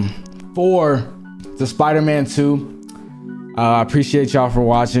 4 to Spider-Man 2. I appreciate y'all for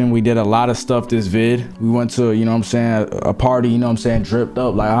watching. We did a lot of stuff this vid. We went to, you know what I'm saying, a party, you know what I'm saying, dripped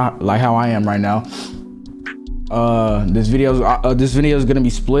up like how I am right now. This video is gonna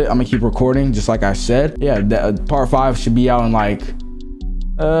be split. I'm gonna keep recording just like I said. Yeah, part 5 should be out in like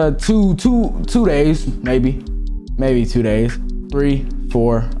 2 days, maybe 2 days, 3,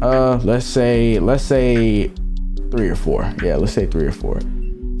 4. Let's say 3 or 4. Yeah, let's say 3 or 4.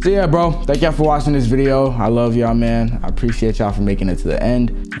 So yeah, bro, thank y'all for watching this video. I love y'all, man. I appreciate y'all for making it to the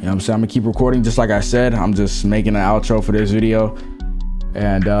end. You know what I'm saying? I'm gonna keep recording just like I said. I'm just making an outro for this video.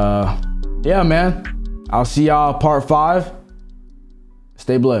 And yeah, man, I'll see y'all part 5.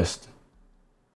 Stay blessed.